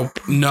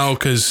 No,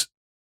 because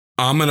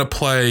I'm going to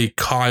play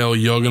Kyle.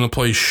 You're going to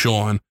play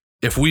Sean.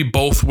 If we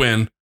both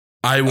win,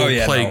 I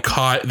will play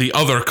Kyle, the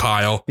other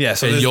Kyle,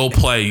 and you'll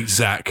play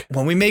Zach.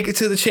 When we make it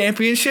to the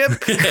championship,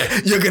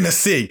 you're going to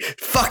see.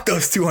 Fuck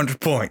those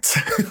 200 points.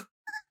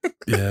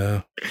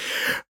 Yeah.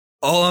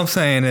 All I'm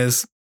saying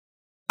is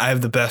I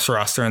have the best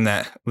roster in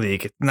that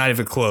league. It's not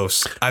even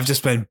close. I've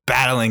just been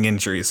battling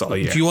injuries all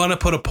year. Do you want to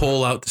put a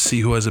poll out to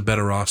see who has a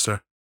better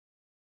roster?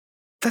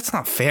 That's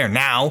not fair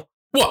now.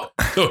 What?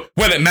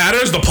 When it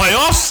matters, the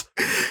playoffs?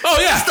 Oh,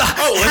 yeah.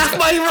 Half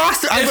my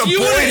roster. If you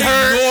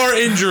ignore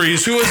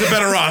injuries, who has a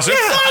better roster?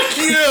 Fuck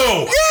you.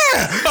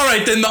 Yeah. All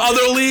right, then the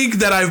other league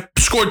that I've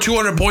scored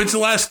 200 points in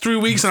the last 3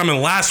 weeks and I'm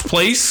in last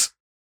place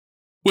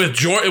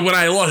with when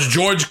I lost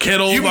George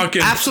Kittle, you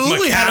fucking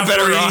absolutely had a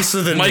better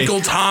roster than Michael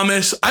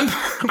Thomas. I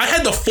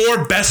had the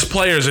 4 best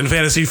players in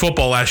fantasy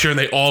football last year and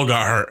they all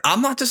got hurt.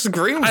 I'm not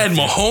disagreeing with you. I had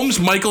Mahomes,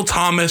 Michael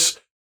Thomas,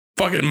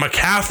 fucking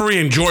McCaffrey,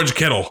 and George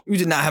Kittle. You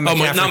did not have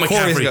McCaffrey. Not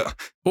McCaffrey.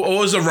 What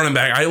was the running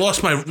back? I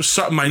lost my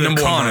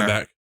number one running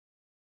back.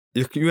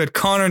 You had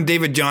Connor and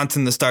David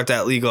Johnson to start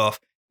that league off.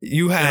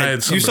 You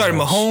started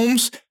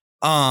Mahomes,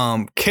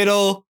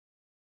 Kittle,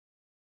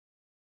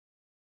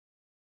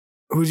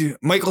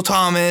 Michael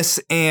Thomas,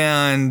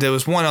 and there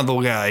was one other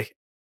guy.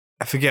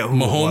 I forget who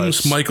Mahomes, it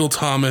was. Michael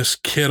Thomas,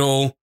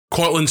 Kittle,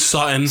 Cortland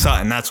Sutton.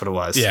 That's what it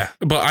was. Yeah,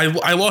 but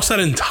I lost that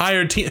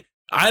entire team.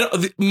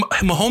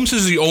 Mahomes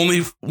is the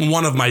only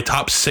one of my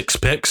top 6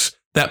 picks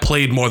that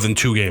played more than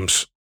 2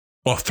 games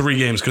or 3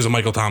 games because of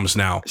Michael Thomas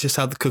now. It's just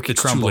how the cookie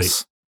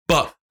crumbles.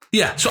 But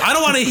yeah, so I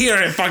don't want to hear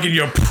it fucking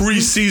your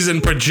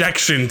preseason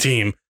projection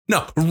team.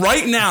 No,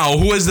 right now,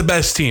 who is the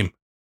best team?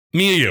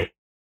 Me or you?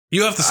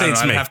 You have to say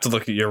it's me. I have to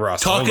look at your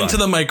roster. Talking to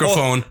the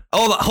microphone.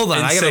 Hold on.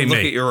 I got to look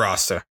at your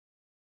roster.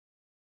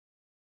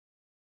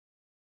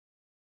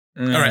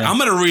 All right, I'm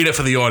going to read it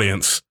for the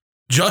audience.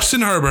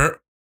 Justin Herbert,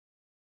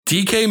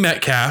 DK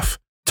Metcalf,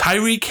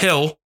 Tyreek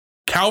Hill,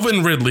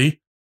 Calvin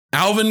Ridley,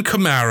 Alvin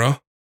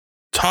Kamara,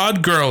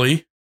 Todd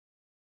Gurley,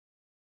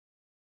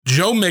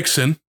 Joe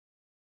Mixon,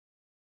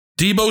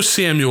 Deebo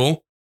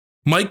Samuel,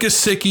 Mike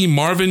Gesicki,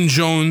 Marvin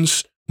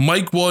Jones,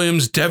 Mike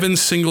Williams, Devin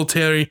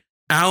Singletary,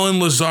 Alan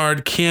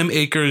Lazard, Cam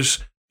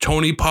Akers,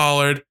 Tony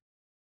Pollard,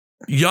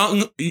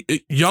 Young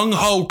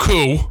Ho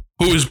Koo,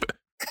 who's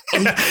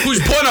putting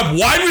up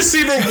wide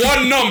receiver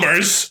 1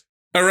 numbers.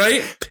 All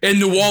right. And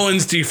New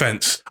Orleans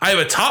defense. I have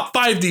a top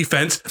 5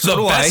 defense. The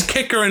best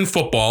kicker in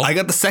football. I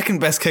got the second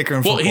best kicker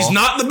in football. Well, he's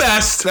not the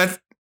best.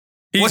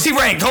 What's he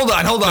ranked? Hold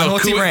on.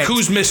 What's he ranked?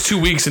 Koo's missed 2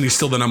 weeks and he's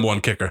still the number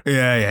 1 kicker.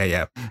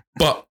 Yeah.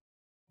 But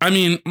I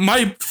mean,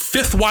 my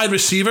 5th wide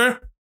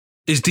receiver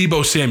is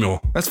Deebo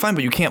Samuel. That's fine,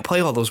 but you can't play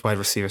all those wide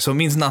receivers, so it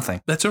means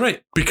nothing. That's all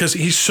right. Because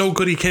he's so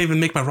good he can't even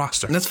make my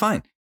roster. That's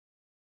fine.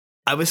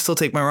 I would still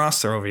take my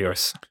roster over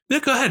yours. Yeah,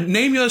 go ahead.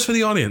 Name yours for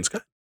the audience.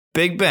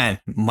 Big Ben,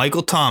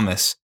 Michael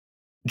Thomas,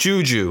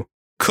 Juju,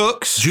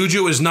 Cooks.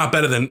 Juju is not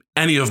better than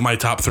any of my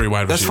top 3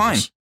 wide That's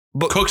receivers. fine.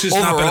 But Cooks is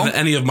not better than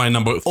any of my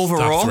top 3.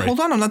 Hold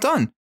on, I'm not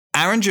done.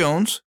 Aaron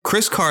Jones,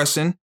 Chris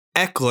Carson,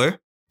 Eckler.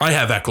 I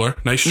have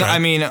Eckler. Nice try. No, I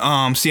mean,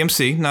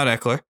 CMC, not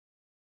Eckler.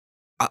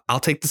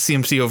 I'll take the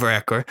CMC over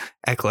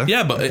Eckler.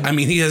 Yeah, but I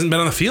mean, he hasn't been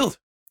on the field.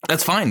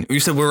 That's fine.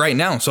 You said we're right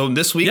now. So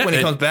this week when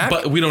he comes back.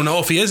 But we don't know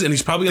if he is, and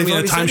he's probably going to be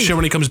in a timeshare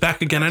when he comes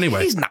back again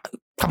anyway. He's not.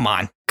 Come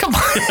on.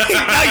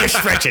 Now you're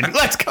stretching.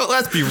 Let's go.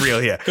 Let's be real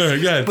here. All right,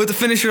 good. But to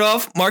finish it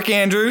off, Mark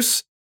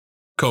Andrews.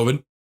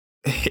 COVID.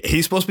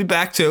 He's supposed to be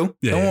back too.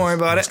 Yeah, don't worry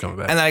about he's it. coming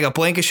back. And then I got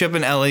Blankenship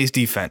in LA's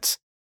defense.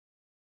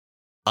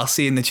 I'll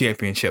see you in the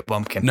championship,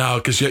 Bumpkin. No,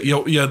 because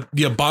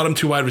your bottom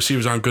 2 wide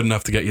receivers aren't good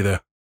enough to get you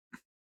there.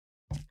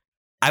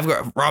 I've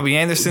got Robbie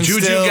Anderson Juju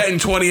still. getting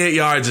 28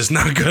 yards is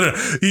not good.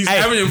 He's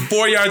averaging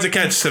 4 yards a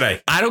catch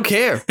today. I don't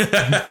care.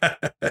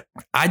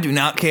 I do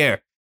not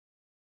care.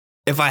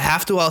 If I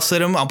have to, I'll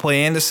sit him. I'll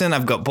play Anderson.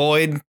 I've got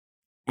Boyd,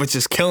 which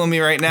is killing me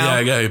right now.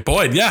 Yeah,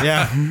 Boyd.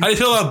 Yeah. How do you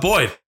feel about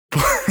Boyd?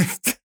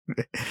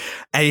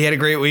 Hey, he had a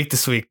great week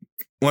this week.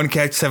 1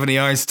 catch, 70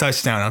 yards,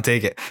 touchdown. I'll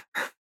take it.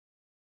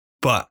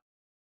 But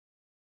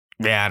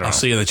yeah, I don't know. I'll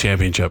see you in the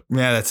championship.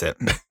 Yeah, that's it.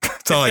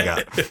 That's all I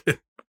got.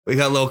 We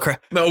got a little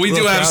No, we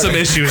do have some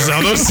issues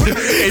though.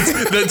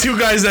 It's the 2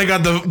 guys that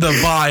got the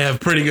bye have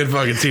pretty good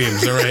fucking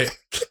teams, all right?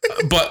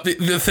 But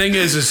the thing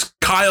is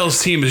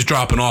Kyle's team is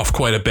dropping off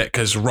quite a bit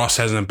because Russ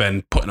hasn't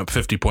been putting up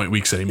 50-point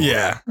weeks anymore.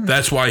 Yeah.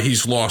 That's why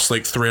he's lost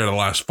like 3 out of the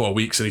last 4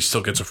 weeks and he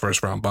still gets a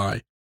first round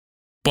bye.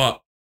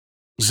 But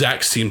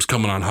Zach's team's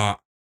coming on hot.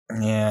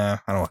 Yeah,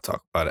 I don't want to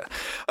talk about it.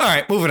 All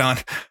right, moving on.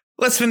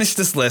 Let's finish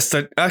this list.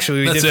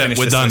 Actually, That's it.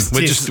 We're done.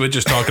 We're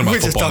just talking about We're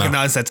just football talking now.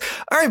 nonsense.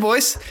 All right,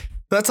 boys.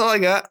 That's all I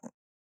got.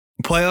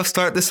 Playoffs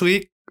start this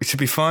week. It should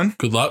be fun.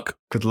 Good luck.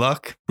 Good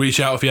luck. Reach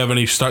out if you have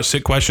any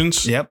sit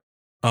questions. Yep.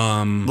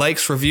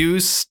 Likes,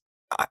 reviews,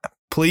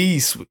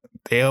 please.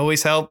 They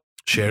always help.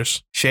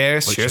 Shares.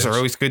 Shares are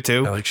always good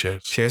too. I like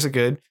shares. Shares are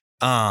good.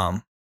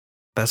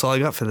 That's all I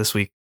got for this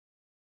week.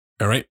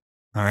 All right.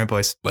 All right,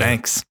 boys. Later.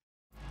 Thanks.